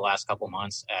 especially the last couple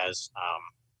months, as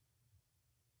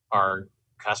our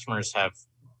customers have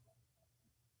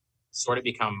sort of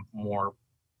become more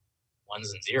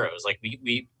ones and zeros. Like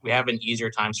we have an easier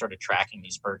time sort of tracking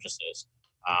these purchases.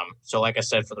 So like I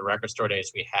said, for the record store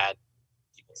days, we had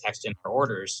people text in their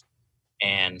orders,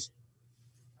 and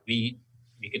we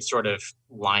could sort of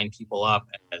line people up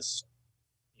as,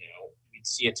 we'd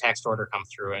see a text order come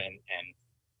through and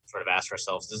sort of ask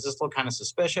ourselves, does this look kind of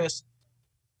suspicious?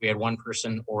 We had one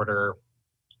person order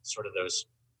sort of those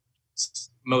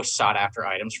most sought after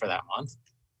items for that month.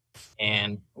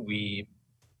 And we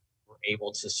were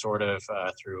able to sort of,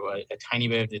 through a tiny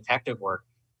bit of detective work,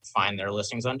 find their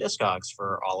listings on Discogs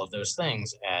for all of those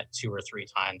things at 2 or 3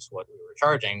 times what we were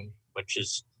charging, which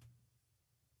is,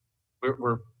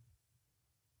 we're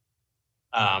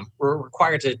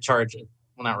required to charge,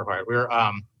 well, not required, we're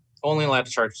only allowed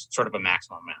to charge sort of a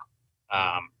maximum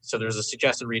amount. So there's a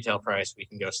suggested retail price. We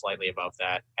can go slightly above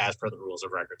that as per the rules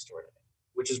of record store day,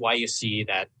 which is why you see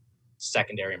that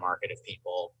secondary market of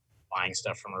people buying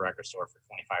stuff from the record store for $25,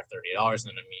 $30 and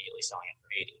then immediately selling it for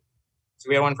 $80. So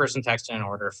we had one person text in an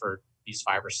order for these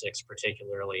 5 or 6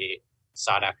 particularly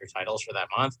sought after titles for that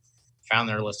month, found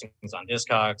their listings on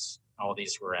Discogs. All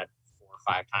these were at 4 or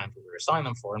 5 times what we were selling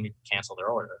them for, and we canceled their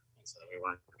order. And so we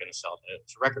weren't going to sell it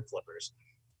to record flippers.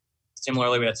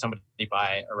 Similarly, we had somebody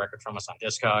buy a record from us on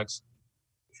Discogs,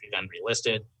 which we then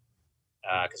relisted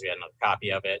because we had another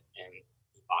copy of it, and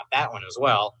he bought that one as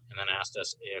well, and then asked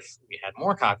us if we had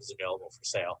more copies available for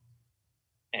sale.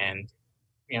 And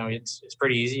it's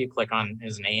pretty easy. You click on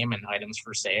his name and items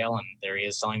for sale, and there he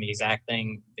is selling the exact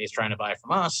thing he's trying to buy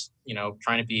from us.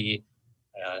 Trying to be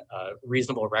a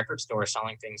reasonable record store,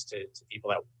 selling things to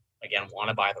people that, again, want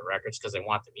to buy the records because they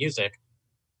want the music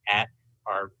at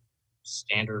our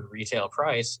standard retail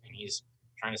price, and he's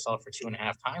trying to sell it for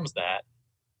 2.5 times that.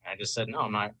 And I just said, no,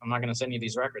 I'm not going to send you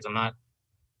these records. I'm not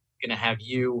going to have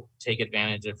you take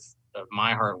advantage of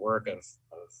my hard work of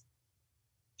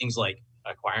things like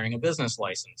acquiring a business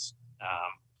license,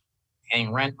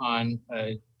 paying rent on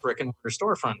a brick and mortar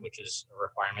storefront, which is a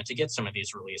requirement to get some of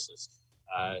these releases,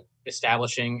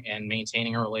 establishing and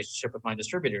maintaining a relationship with my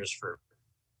distributors for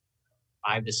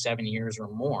 5 to 7 years or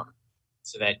more,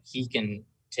 so that he can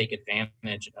take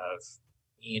advantage of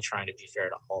me trying to be fair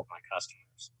to all of my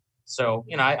customers. So,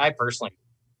 I personally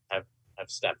have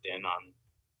stepped in on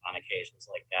occasions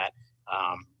like that.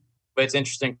 But it's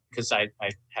interesting because I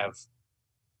have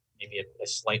maybe a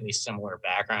slightly similar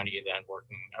background to you than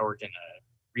I worked in a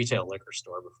retail liquor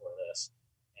store before this.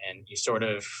 And there's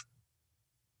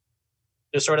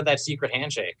sort of that secret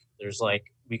handshake. There's like,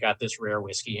 we got this rare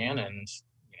whiskey in, and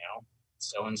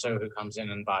so-and-so who comes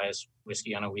in and buys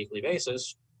whiskey on a weekly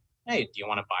basis, hey, do you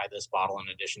want to buy this bottle in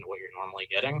addition to what you're normally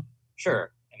getting?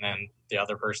 Sure. And then the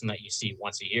other person that you see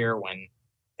once a year when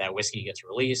that whiskey gets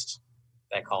released,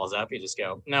 that calls up, you just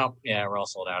go, no, yeah, we're all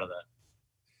sold out of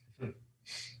that.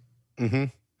 Mm-hmm.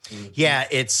 Mm-hmm. Yeah,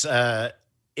 it's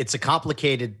a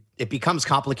complicated, it becomes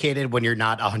complicated when you're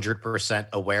not 100%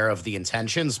 aware of the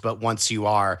intentions, but once you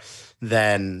are,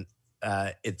 then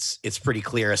it's pretty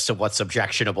clear as to what's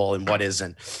objectionable and what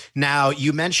isn't. Now,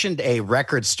 you mentioned a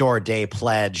record store day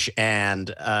pledge, and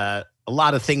a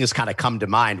lot of things kind of come to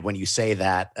mind when you say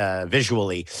that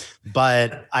visually,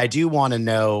 but I do want to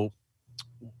know,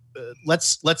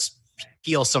 let's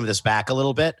peel some of this back a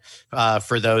little bit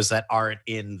for those that aren't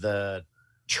in the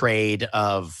trade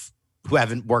who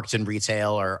haven't worked in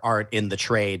retail or aren't in the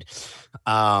trade.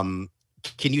 Can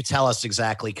you tell us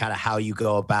exactly kind of how you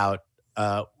go about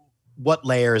what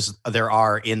layers there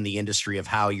are in the industry of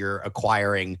how you're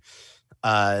acquiring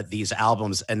these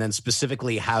albums, and then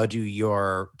specifically, how do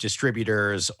your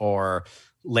distributors or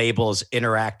labels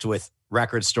interact with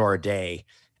Record Store Day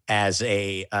as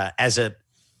a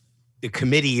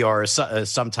committee or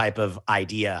some type of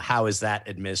idea? How is that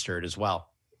administered as well?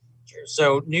 Sure.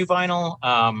 So new vinyl,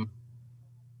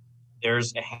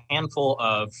 there's a handful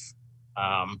of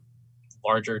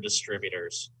larger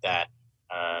distributors that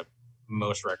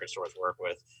most record stores work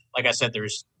with. Like I said,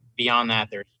 there's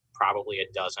probably a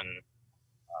dozen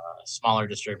smaller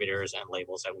distributors and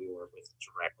labels that we work with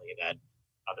directly that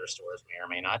other stores may or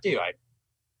may not do. I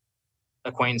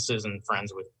acquaintances and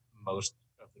friends with most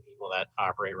of the people that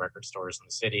operate record stores in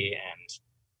the city, and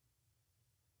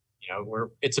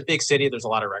it's a big city. There's a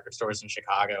lot of record stores in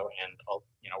Chicago, and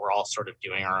we're all sort of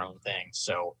doing our own thing.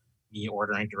 So me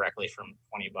ordering directly from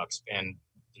 $20 Spin,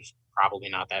 there's probably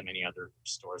not that many other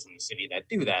stores in the city that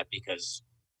do that, because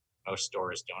most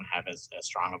stores don't have as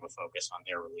strong of a focus on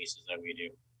their releases that we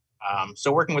do.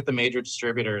 So working with the major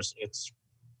distributors, it's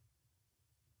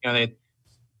they're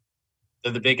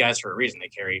the big guys for a reason. They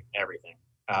carry everything.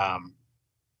 On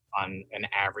an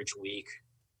average week,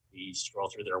 we scroll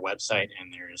through their website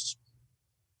and there's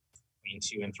between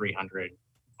 200 and 300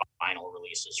 vinyl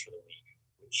releases for the week,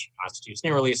 which constitutes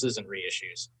new releases and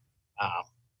reissues.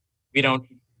 We don't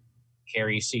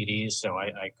carry CDs, so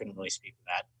I couldn't really speak to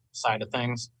that side of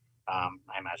things. I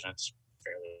imagine it's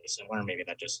fairly similar. Maybe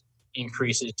that just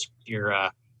increases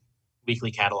your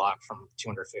weekly catalog from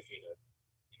 250 to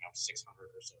 600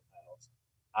 or so titles.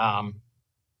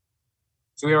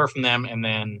 So we order from them, and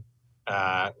then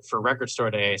for Record Store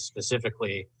Day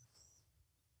specifically,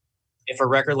 if a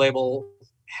record label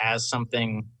has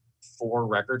something for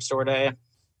Record Store Day, and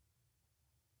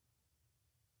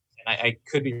I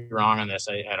could be wrong on this,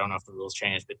 I don't know if the rules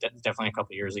changed, but definitely a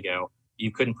couple of years ago,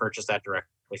 you couldn't purchase that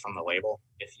directly from the label.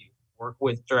 If you work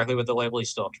directly with the label, you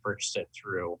still have to purchase it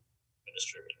through a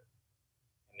distributor.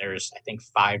 And there's, I think,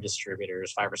 5 or 6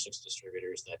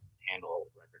 distributors that handle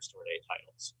Record Store Day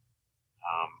titles.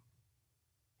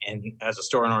 And as a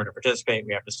store, in order to participate,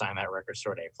 we have to sign that Record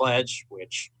Store Day pledge,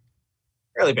 which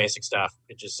fairly basic stuff.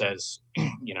 It just says,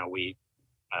 we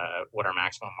what our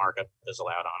maximum markup is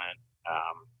allowed on it,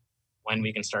 when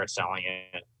we can start selling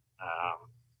it,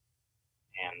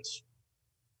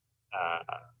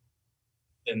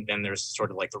 and then there's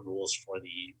sort of like the rules for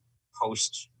the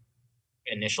post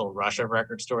initial rush of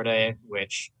Record Store Day,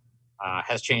 which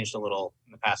has changed a little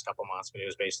in the past couple months, but it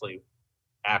was basically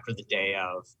after the day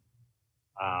of.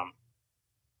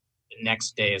 The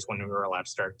next day is when we were allowed to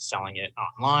start selling it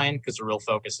online, because the real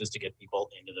focus is to get people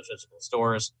into the physical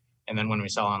stores. And then when we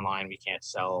sell online, we can't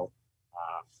sell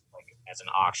like as an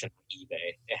auction on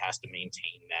eBay. It has to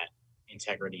maintain that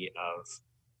integrity of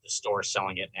the store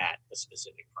selling it at a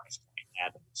specific price point,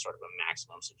 at sort of a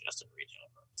maximum suggested retail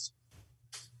price.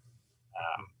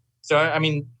 So, I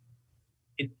mean,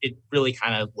 it really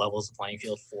kind of levels the playing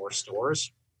field for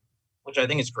stores, which I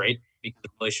think is great, because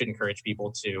it really should encourage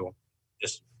people to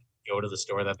just go to the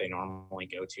store that they normally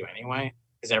go to anyway,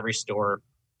 because every store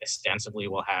ostensibly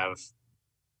will have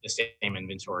the same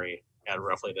inventory at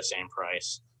roughly the same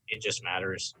price. It just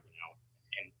matters,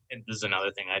 and this is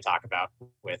another thing I talk about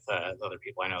with other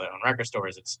people I know that own record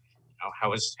stores. It's,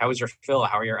 how is your fill?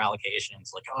 How are your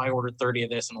allocations? Like, I ordered 30 of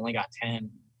this and only got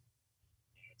 10.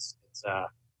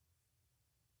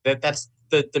 That's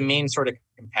the main sort of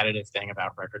competitive thing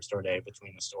about Record Store Day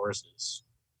between the stores is,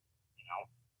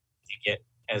 you get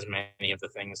as many of the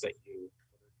things that you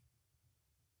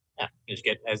just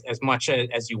get as much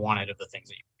as you wanted of the things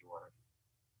that you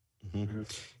ordered. Mm-hmm.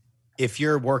 If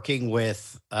you're working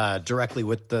with directly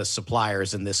with the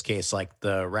suppliers, in this case, like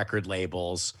the record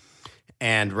labels,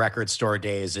 and Record Store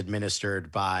Day is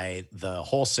administered by the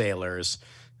wholesalers,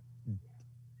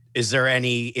 is there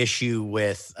any issue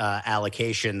with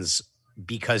allocations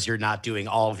because you're not doing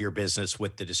all of your business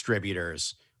with the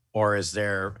distributors? Or is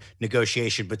there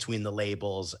negotiation between the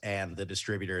labels and the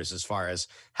distributors as far as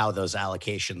how those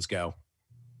allocations go?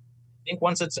 I think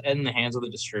once it's in the hands of the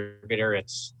distributor,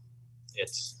 it's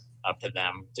up to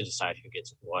them to decide who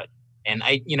gets what. And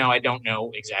I don't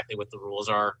know exactly what the rules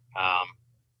are,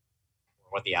 or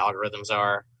what the algorithms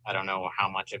are. I don't know how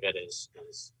much of it is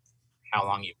how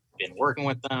long you've been working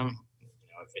with them.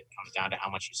 If it comes down to how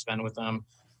much you spend with them,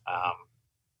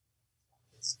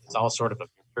 it's all sort of a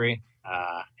mystery.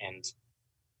 And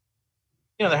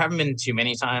there haven't been too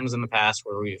many times in the past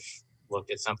where we've looked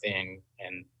at something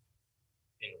and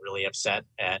been really upset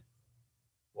at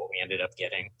what we ended up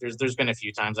getting. There's been a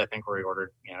few times, I think, where we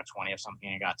ordered 20 of something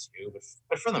and got 2,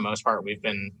 but for the most part, we've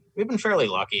been fairly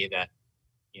lucky that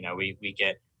we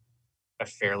get a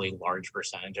fairly large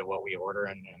percentage of what we order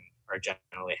and are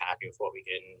generally happy with what we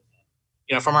get.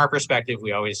 And, from our perspective,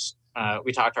 we always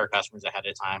we talk to our customers ahead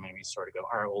of time, and we sort of go,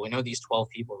 all right, well, we know these 12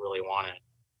 people really want it,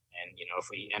 And if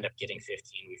we end up getting 15,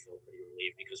 we feel pretty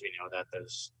relieved because we know that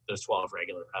those 12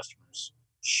 regular customers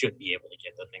should be able to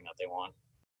get the thing that they want.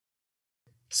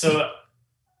 So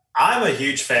I'm a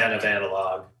huge fan of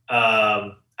analog.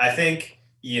 I think,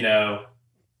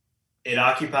 it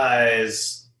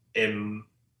occupies in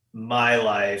my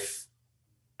life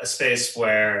a space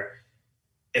where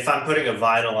if I'm putting a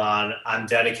vinyl on, I'm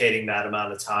dedicating that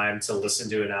amount of time to listen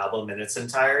to an album in its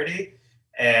entirety.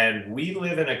 And we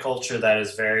live in a culture that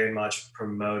is very much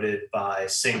promoted by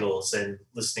singles and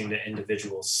listening to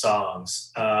individual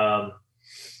songs. Do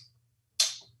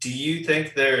you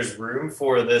think there's room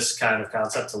for this kind of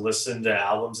concept to listen to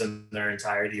albums in their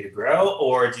entirety to grow?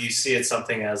 Or do you see it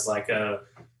something as like a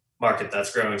market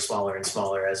that's growing smaller and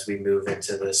smaller as we move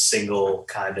into this single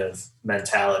kind of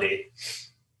mentality?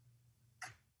 I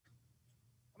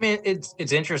mean,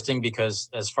 it's interesting because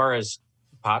as far as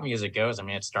pop music goes, I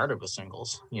mean, it started with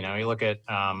singles. You look at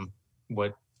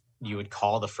what you would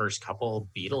call the first couple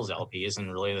Beatles LPs,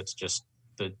 and really that's just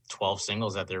the 12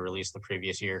 singles that they released the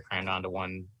previous year crammed onto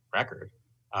one record.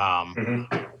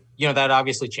 That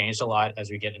obviously changed a lot as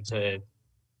we get into,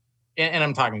 and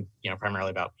I'm talking,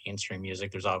 primarily about mainstream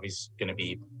music. There's always going to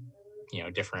be,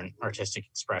 different artistic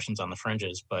expressions on the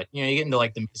fringes, but, you get into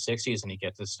like the mid 60s and you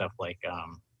get this stuff like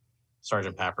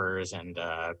Sgt. Pepper's and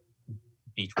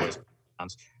Beach Boys,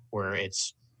 where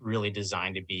it's really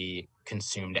designed to be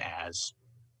consumed as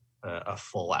a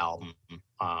full album,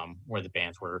 where the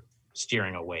bands were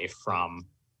steering away from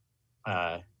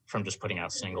just putting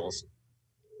out singles.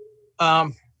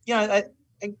 I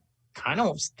kind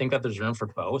of think that there's room for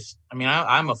both. I mean,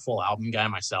 I'm a full album guy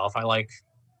myself. I like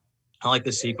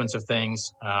the sequence of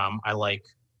things. I like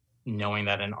knowing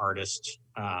that an artist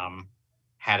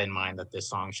had in mind that this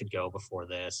song should go before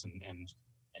this, and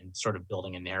sort of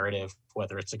building a narrative,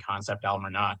 whether it's a concept album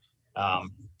or not. I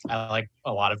like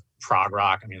a lot of prog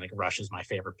rock. I mean, like Rush is my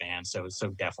favorite band, so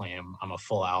definitely I'm a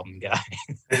full album guy.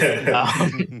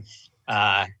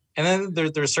 And then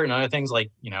there's certain other things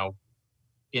like,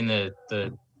 in the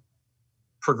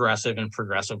progressive and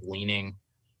progressive leaning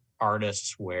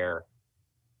artists where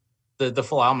the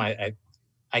full album,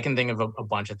 I can think of a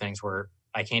bunch of things where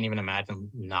I can't even imagine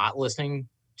not listening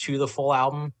to the full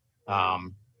album.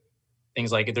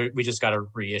 Things like we just got a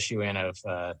reissue in of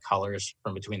Colors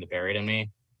from Between the Buried and Me,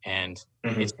 and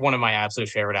it's one of my absolute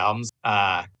favorite albums.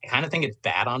 I kind of think it's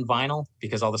bad on vinyl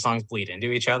because all the songs bleed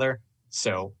into each other,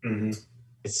 so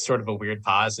it's sort of a weird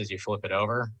pause as you flip it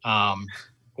over.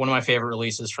 One of my favorite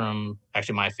releases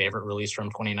my favorite release from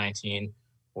 2019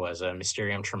 was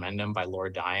Mysterium Tremendum by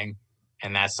Lord Dying,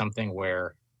 and that's something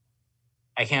where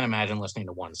I can't imagine listening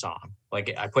to one song.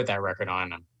 Like, I put that record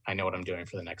on, and I know what I'm doing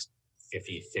for the next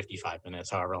 50, 55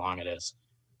 minutes, however long it is.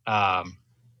 And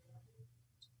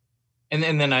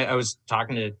then I was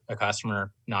talking to a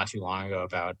customer not too long ago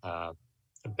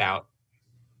about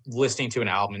listening to an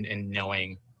album and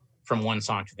knowing from one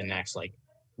song to the next, like,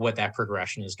 what that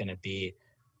progression is going to be.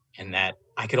 And that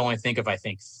I could only think of, I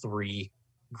think, 3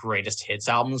 greatest hits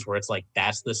albums where it's like,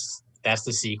 that's the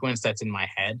sequence that's in my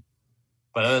head.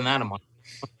 But other than that, I'm like,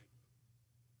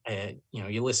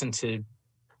 you listen to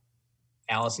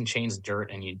Alice in Chains'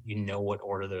 Dirt and you know what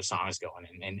order those songs go in,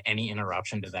 and any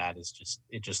interruption to that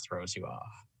it just throws you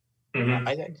off.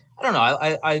 I don't know.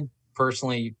 I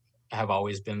personally have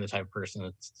always been the type of person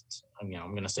that's, I'm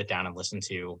going to sit down and listen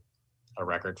to a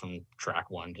record from track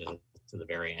 1 to the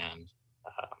very end.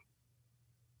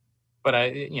 But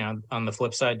on the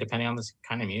flip side, depending on this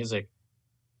kind of music,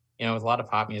 with a lot of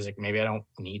pop music, maybe I don't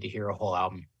need to hear a whole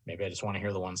album. Maybe I just want to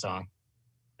hear the one song.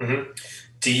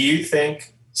 Do you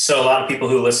think, so a lot of people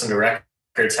who listen to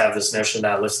records have this notion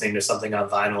that listening to something on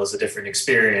vinyl is a different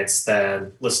experience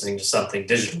than listening to something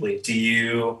digitally. Do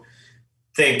you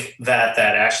think that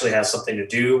actually has something to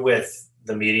do with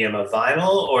the medium of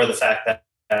vinyl, or the fact that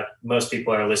most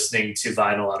people are listening to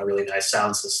vinyl on a really nice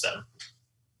sound system?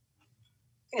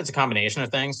 I think it's a combination of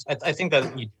things. I think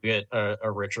that you get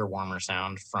a richer, warmer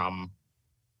sound from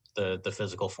the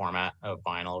physical format of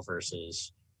vinyl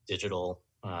versus digital,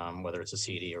 whether it's a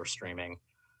CD or streaming.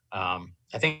 I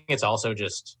think it's also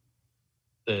just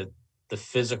the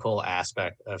physical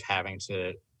aspect of having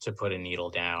to put a needle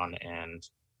down and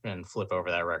flip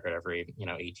over that record every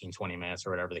 18, 20 minutes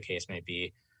or whatever the case may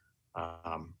be.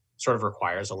 Sort of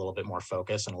requires a little bit more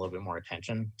focus and a little bit more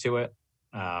attention to it.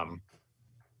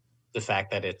 The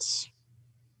fact that it's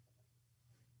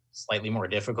slightly more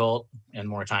difficult and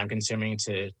more time consuming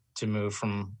to move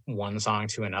from one song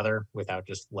to another without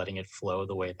just letting it flow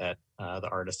the way that the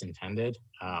artist intended.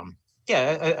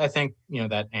 I think,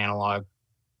 that analog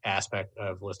aspect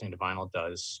of listening to vinyl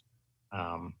does,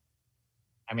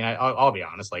 I I mean, I'll be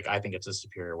honest. Like, I think it's a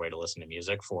superior way to listen to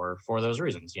music for those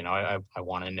reasons. You know, I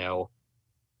want to know,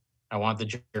 I want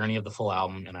the journey of the full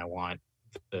album, and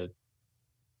the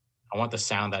I want the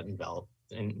sound that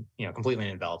completely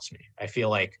envelops me. I feel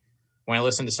like when I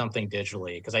listen to something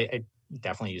digitally, because I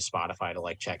definitely use Spotify to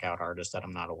like check out artists that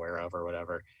I'm not aware of or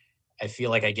whatever. I feel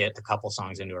like I get a couple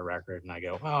songs into a record and I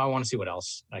go, oh, I want to see what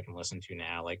else I can listen to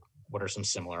now. Like, what are some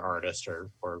similar artists,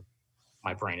 or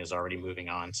my brain is already moving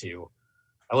on to,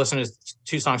 I listen to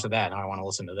 2 songs of that, and I want to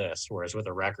listen to this. Whereas with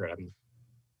a record, I'm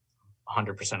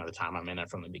 100% of the time I'm in it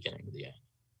from the beginning to the end.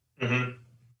 Mm-hmm.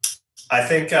 I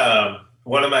think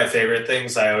one of my favorite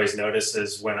things I always notice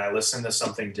is when I listen to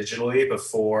something digitally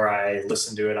before I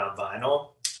listen to it on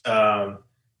vinyl.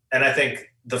 And I think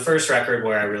the first record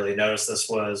where I really noticed this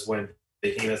was when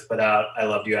Behemoth put out "I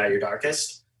Loved You at Your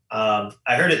Darkest." I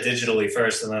heard it digitally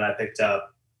first, and then I picked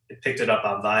it up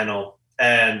on vinyl.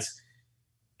 And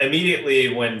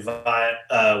immediately when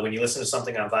you listen to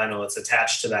something on vinyl, it's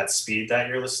attached to that speed that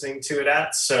you're listening to it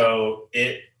at. So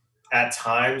it at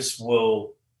times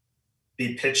will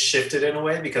be pitch shifted in a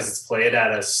way because it's played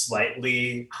at a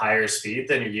slightly higher speed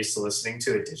than you're used to listening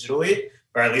to it digitally,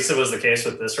 or at least it was the case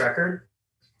with this record.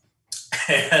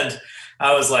 And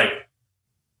I was like,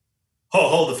 oh,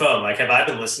 hold the phone. Like, have I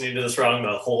been listening to this wrong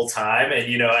the whole time?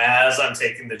 And, as I'm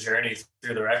taking the journey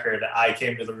through the record, I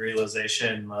came to the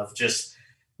realization of just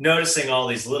noticing all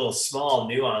these little small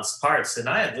nuanced parts. And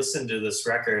I had listened to this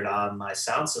record on my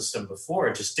sound system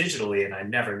before, just digitally, and I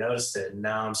never noticed it. And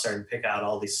now I'm starting to pick out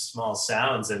all these small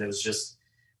sounds. And it was just,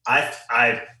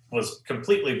 I was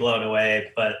completely blown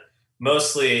away, but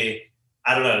mostly,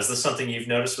 I don't know, is this something you've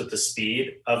noticed with the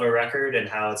speed of a record and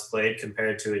how it's played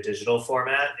compared to a digital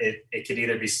format? It could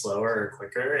either be slower or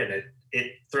quicker, and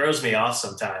it throws me off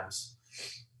sometimes.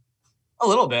 A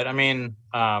little bit. I mean,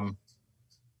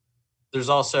 there's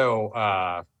also,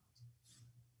 kind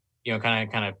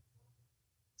of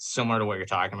similar to what you're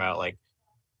talking about. Like,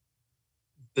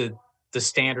 the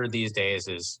standard these days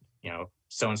is,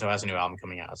 so-and-so has a new album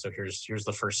coming out. So here's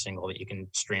the first single that you can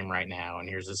stream right now. And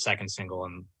here's the second single.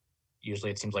 And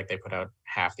usually it seems like they put out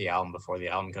half the album before the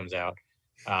album comes out.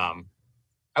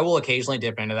 I will occasionally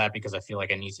dip into that because I feel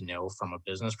like I need to know from a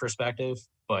business perspective.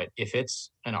 But if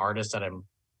it's an artist that I'm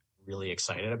really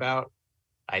excited about,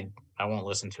 I won't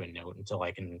listen to a note until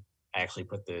I can actually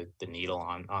put the needle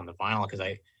on the vinyl, because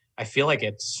I feel like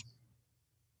it's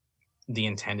the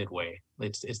intended way.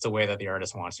 It's the way that the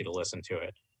artist wants you to listen to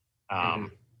it.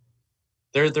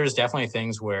 There's definitely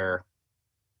things where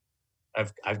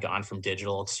I've gone from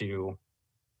digital to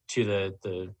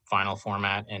the vinyl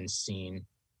format and seen,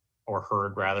 or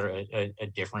heard rather, a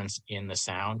difference in the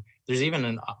sound. There's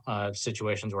even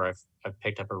situations where I've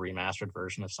picked up a remastered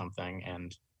version of something,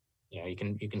 and you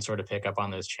can sort of pick up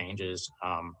on those changes.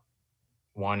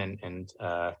 One and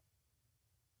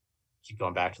keep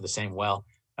going back to the same well.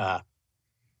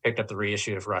 Picked up the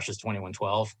reissue of Rush's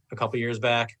 2112 a couple years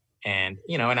back, and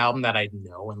an album that I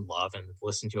know and love and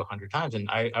listened to 100 times, and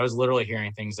I was literally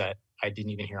hearing things that I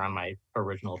didn't even hear on my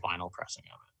original vinyl pressing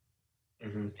of it.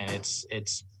 Mm-hmm. And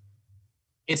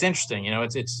it's interesting.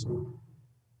 It's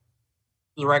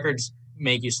the records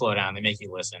make you slow down, they make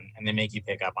you listen, and they make you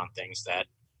pick up on things that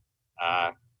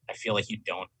I feel like you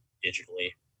don't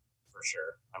digitally, for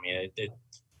sure. I mean,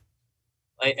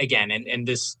 again, and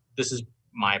this is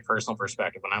my personal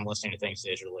perspective. When I'm listening to things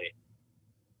digitally,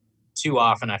 too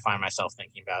often I find myself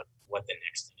thinking about what the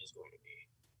next thing is going to be,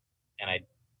 and I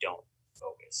don't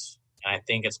focus. And I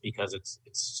think it's because it's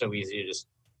so easy to just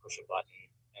push a button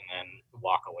and then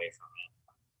walk away from it.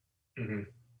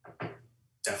 Mm-hmm.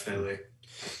 Definitely.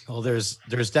 Well, there's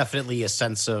definitely a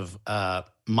sense of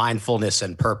mindfulness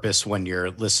and purpose when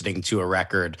you're listening to a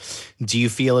record. Do you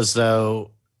feel as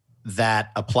though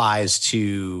that applies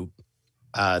to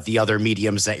the other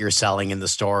mediums that you're selling in the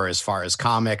store, as far as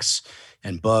comics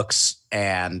and books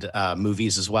and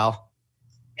movies as well?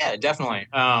 Yeah, definitely.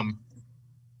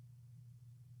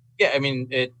 Yeah, I mean,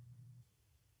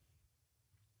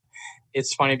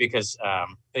 it's funny because,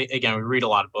 again, we read a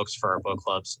lot of books for our book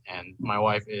clubs, and my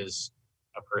wife is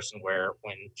a person where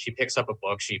when she picks up a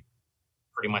book, she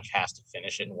pretty much has to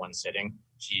finish it in one sitting.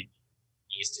 She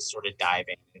needs to sort of dive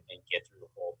in and get through the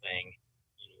whole thing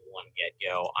in one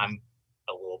get-go. I'm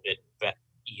a little bit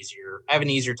easier. I have an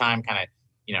easier time kind of,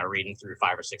 reading through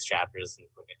 5 or 6 chapters and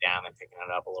putting it down and picking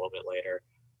it up a little bit later.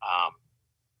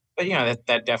 But,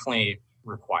 that definitely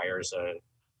requires a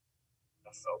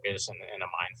focus and a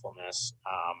mindfulness.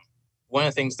 One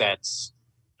of the things that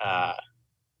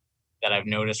I've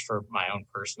noticed for my own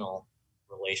personal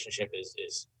relationship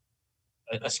is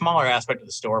a smaller aspect of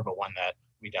the store, but one that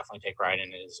we definitely take pride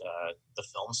in is the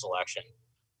film selection.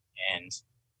 and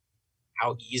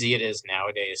how easy it is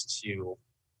nowadays to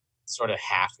sort of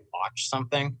half watch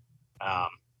something.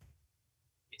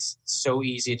 It's so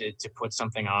easy to put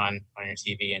something on your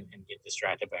TV and get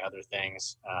distracted by other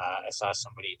things. I saw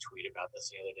somebody tweet about this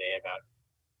the other day about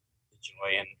the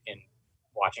joy in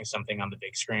watching something on the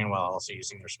big screen while also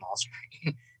using their small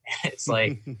screen. It's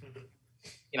like,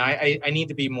 I need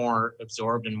to be more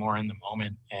absorbed and more in the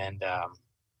moment. And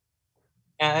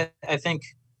I think,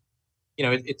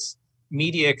 it's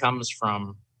media comes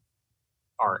from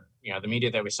art. The media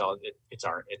that we sell, it's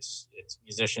art. It's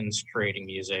musicians creating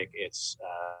music. It's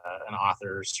an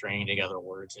author stringing together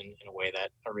words in a way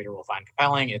that a reader will find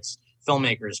compelling. It's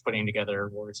filmmakers putting together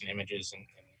words and images in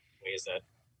ways that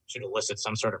should elicit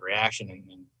some sort of reaction,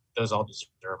 and those all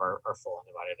deserve our full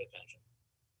undivided attention.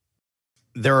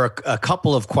 There are a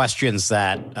couple of questions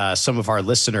that some of our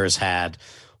listeners had.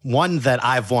 One that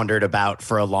I've wondered about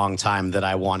for a long time that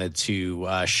I wanted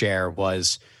to share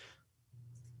was,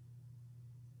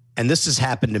 and this has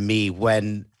happened to me,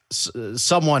 when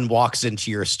someone walks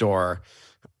into your store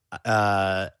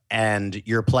and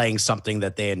you're playing something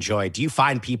that they enjoy, do you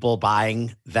find people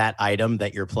buying that item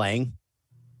that you're playing?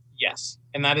 Yes.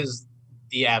 And that is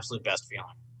the absolute best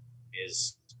feeling,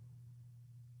 is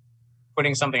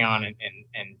putting something on and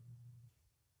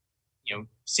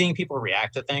seeing people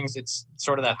react to things. It's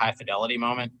sort of that high fidelity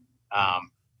moment.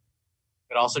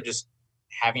 But also just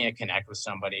having it connect with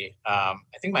somebody. I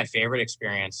think my favorite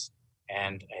experience,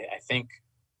 and I think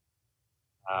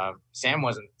Sam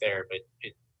wasn't there, but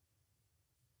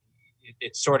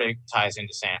it sort of ties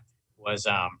into Sam, was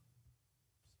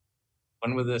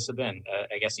when would this have been?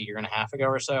 I guess a year and a half ago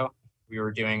or so. We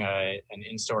were doing an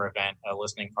in-store event, a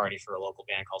listening party for a local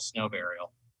band called Snow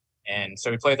Burial. And so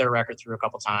we played their record through a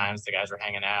couple times. The guys were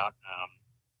hanging out.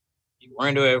 We're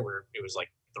into it. It was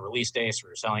like the release day, so we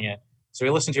were selling it. So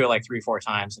we listened to it like 3-4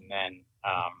 times. And then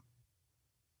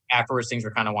afterwards, things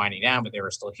were kind of winding down, but they were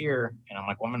still here. And I'm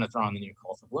like, well, I'm going to throw on the new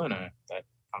Cult of Luna that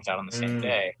comes out on the same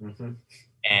day. Mm-hmm.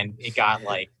 And it got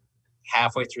like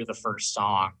halfway through the first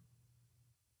song,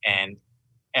 and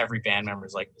every band member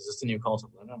is like, is this the new Cult of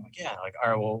Luna? I'm like, yeah. Like,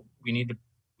 all right, well, we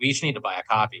each need to buy a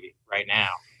copy right now.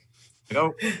 I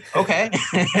go, okay.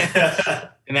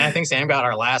 And then I think Sam got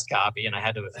our last copy, and I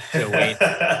had to wait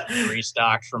to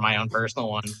restock for my own personal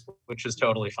one, which was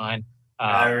totally fine.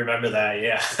 I remember that,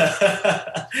 yeah.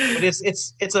 But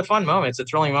it's a fun moment. It's a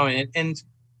thrilling moment. And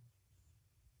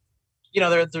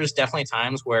there's definitely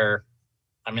times where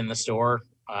I'm in the store,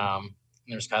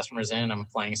 there's customers in, I'm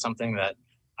playing something that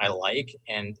I like,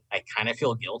 and I kind of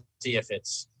feel guilty if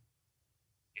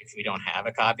we don't have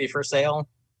a copy for sale.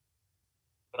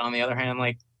 But on the other hand,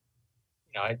 like,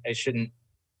 I shouldn't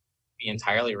be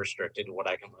entirely restricted to what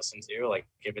I can listen to. Like,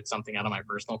 if it's something out of my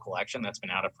personal collection that's been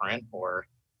out of print, or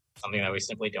something that we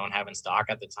simply don't have in stock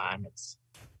at the time,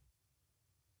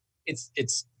 it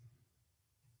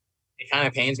kind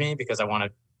of pains me, because I want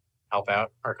to help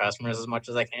out our customers as much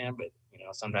as I can. But,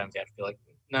 sometimes you have to feel like,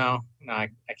 no, I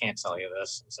can't sell you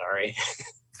this. I'm sorry.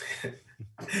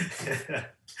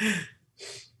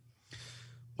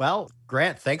 Well,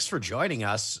 Grant, thanks for joining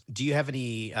us. Do you have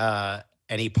any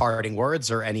parting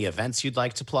words or any events you'd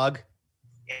like to plug?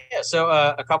 Yeah, so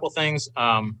a couple things.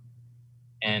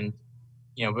 And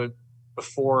but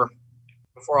before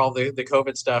all the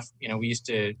COVID stuff, we used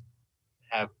to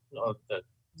have the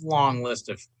long list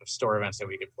of store events that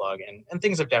we could plug, and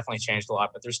things have definitely changed a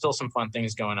lot, but there's still some fun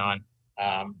things going on.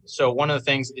 So one of the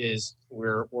things is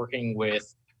we're working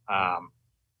with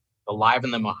the Live in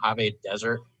the Mojave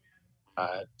Desert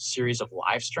series of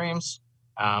live streams.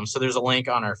 So there's a link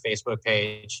on our Facebook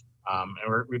page,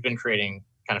 and we've been creating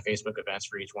kind of Facebook events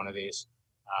for each one of these,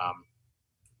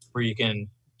 where you can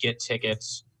get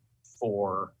tickets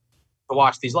to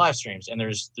watch these live streams. And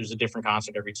there's a different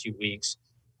concert every 2 weeks.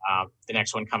 The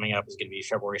next one coming up is going to be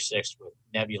February 6th with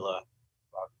Nebula,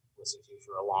 who I've listened to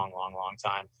for a long, long, long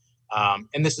time.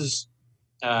 And this is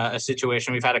a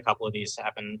situation, we've had a couple of these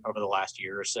happen over the last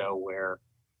year or so, where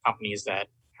companies that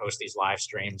host these live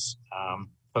streams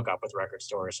hook up with record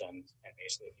stores, and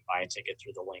basically if you buy a ticket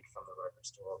through the link from the record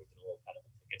store, we get a little cut of the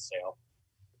ticket sale,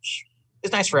 which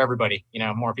is nice for everybody.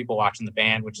 More people watching the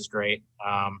band, which is great.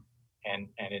 And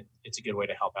it's a good way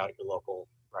to help out your local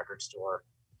record store,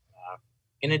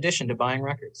 in addition to buying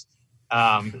records.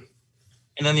 And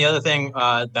then the other thing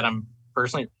that I'm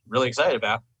personally really excited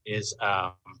about is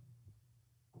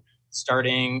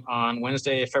starting on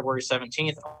Wednesday, February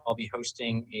 17th, I'll be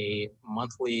hosting a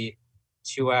monthly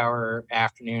 2-hour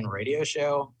afternoon radio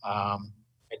show. I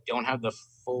don't have the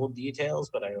full details,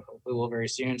 but I hopefully will very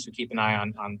soon. So keep an eye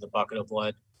on the Bucket of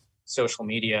Blood social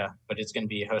media, but it's going to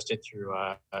be hosted through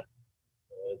the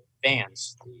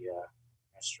Vans,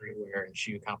 the streetwear and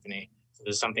shoe company. So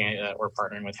this is something that we're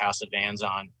partnering with House of Vans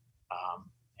on,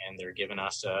 and they're giving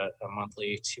us a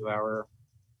monthly 2-hour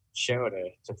show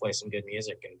to play some good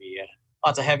music and be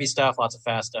lots of heavy stuff, lots of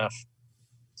fast stuff.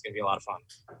 It's gonna be a lot of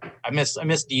fun. I miss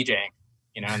DJing.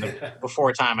 In the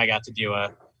before time, I got to do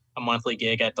a monthly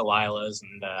gig at Delilah's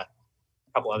and a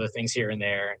couple other things here and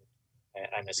there.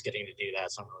 I miss getting to do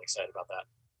that, so I'm really excited about that.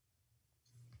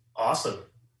 Awesome.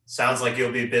 Sounds like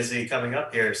you'll be busy coming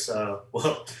up here, so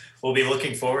we'll be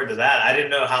looking forward to that. I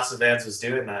didn't know House of Vans was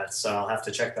doing that, so I'll have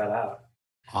to check that out.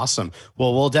 Awesome.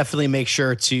 Well, we'll definitely make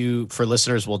sure for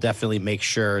listeners, we'll definitely make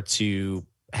sure to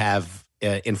have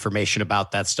information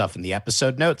about that stuff in the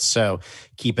episode notes. So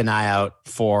keep an eye out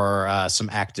for some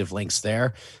active links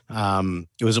there.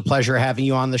 It was a pleasure having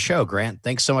you on the show, Grant.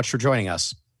 Thanks so much for joining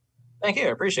us. Thank you.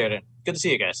 I appreciate it. Good to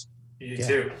see you guys. You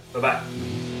too.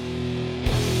 Bye-bye.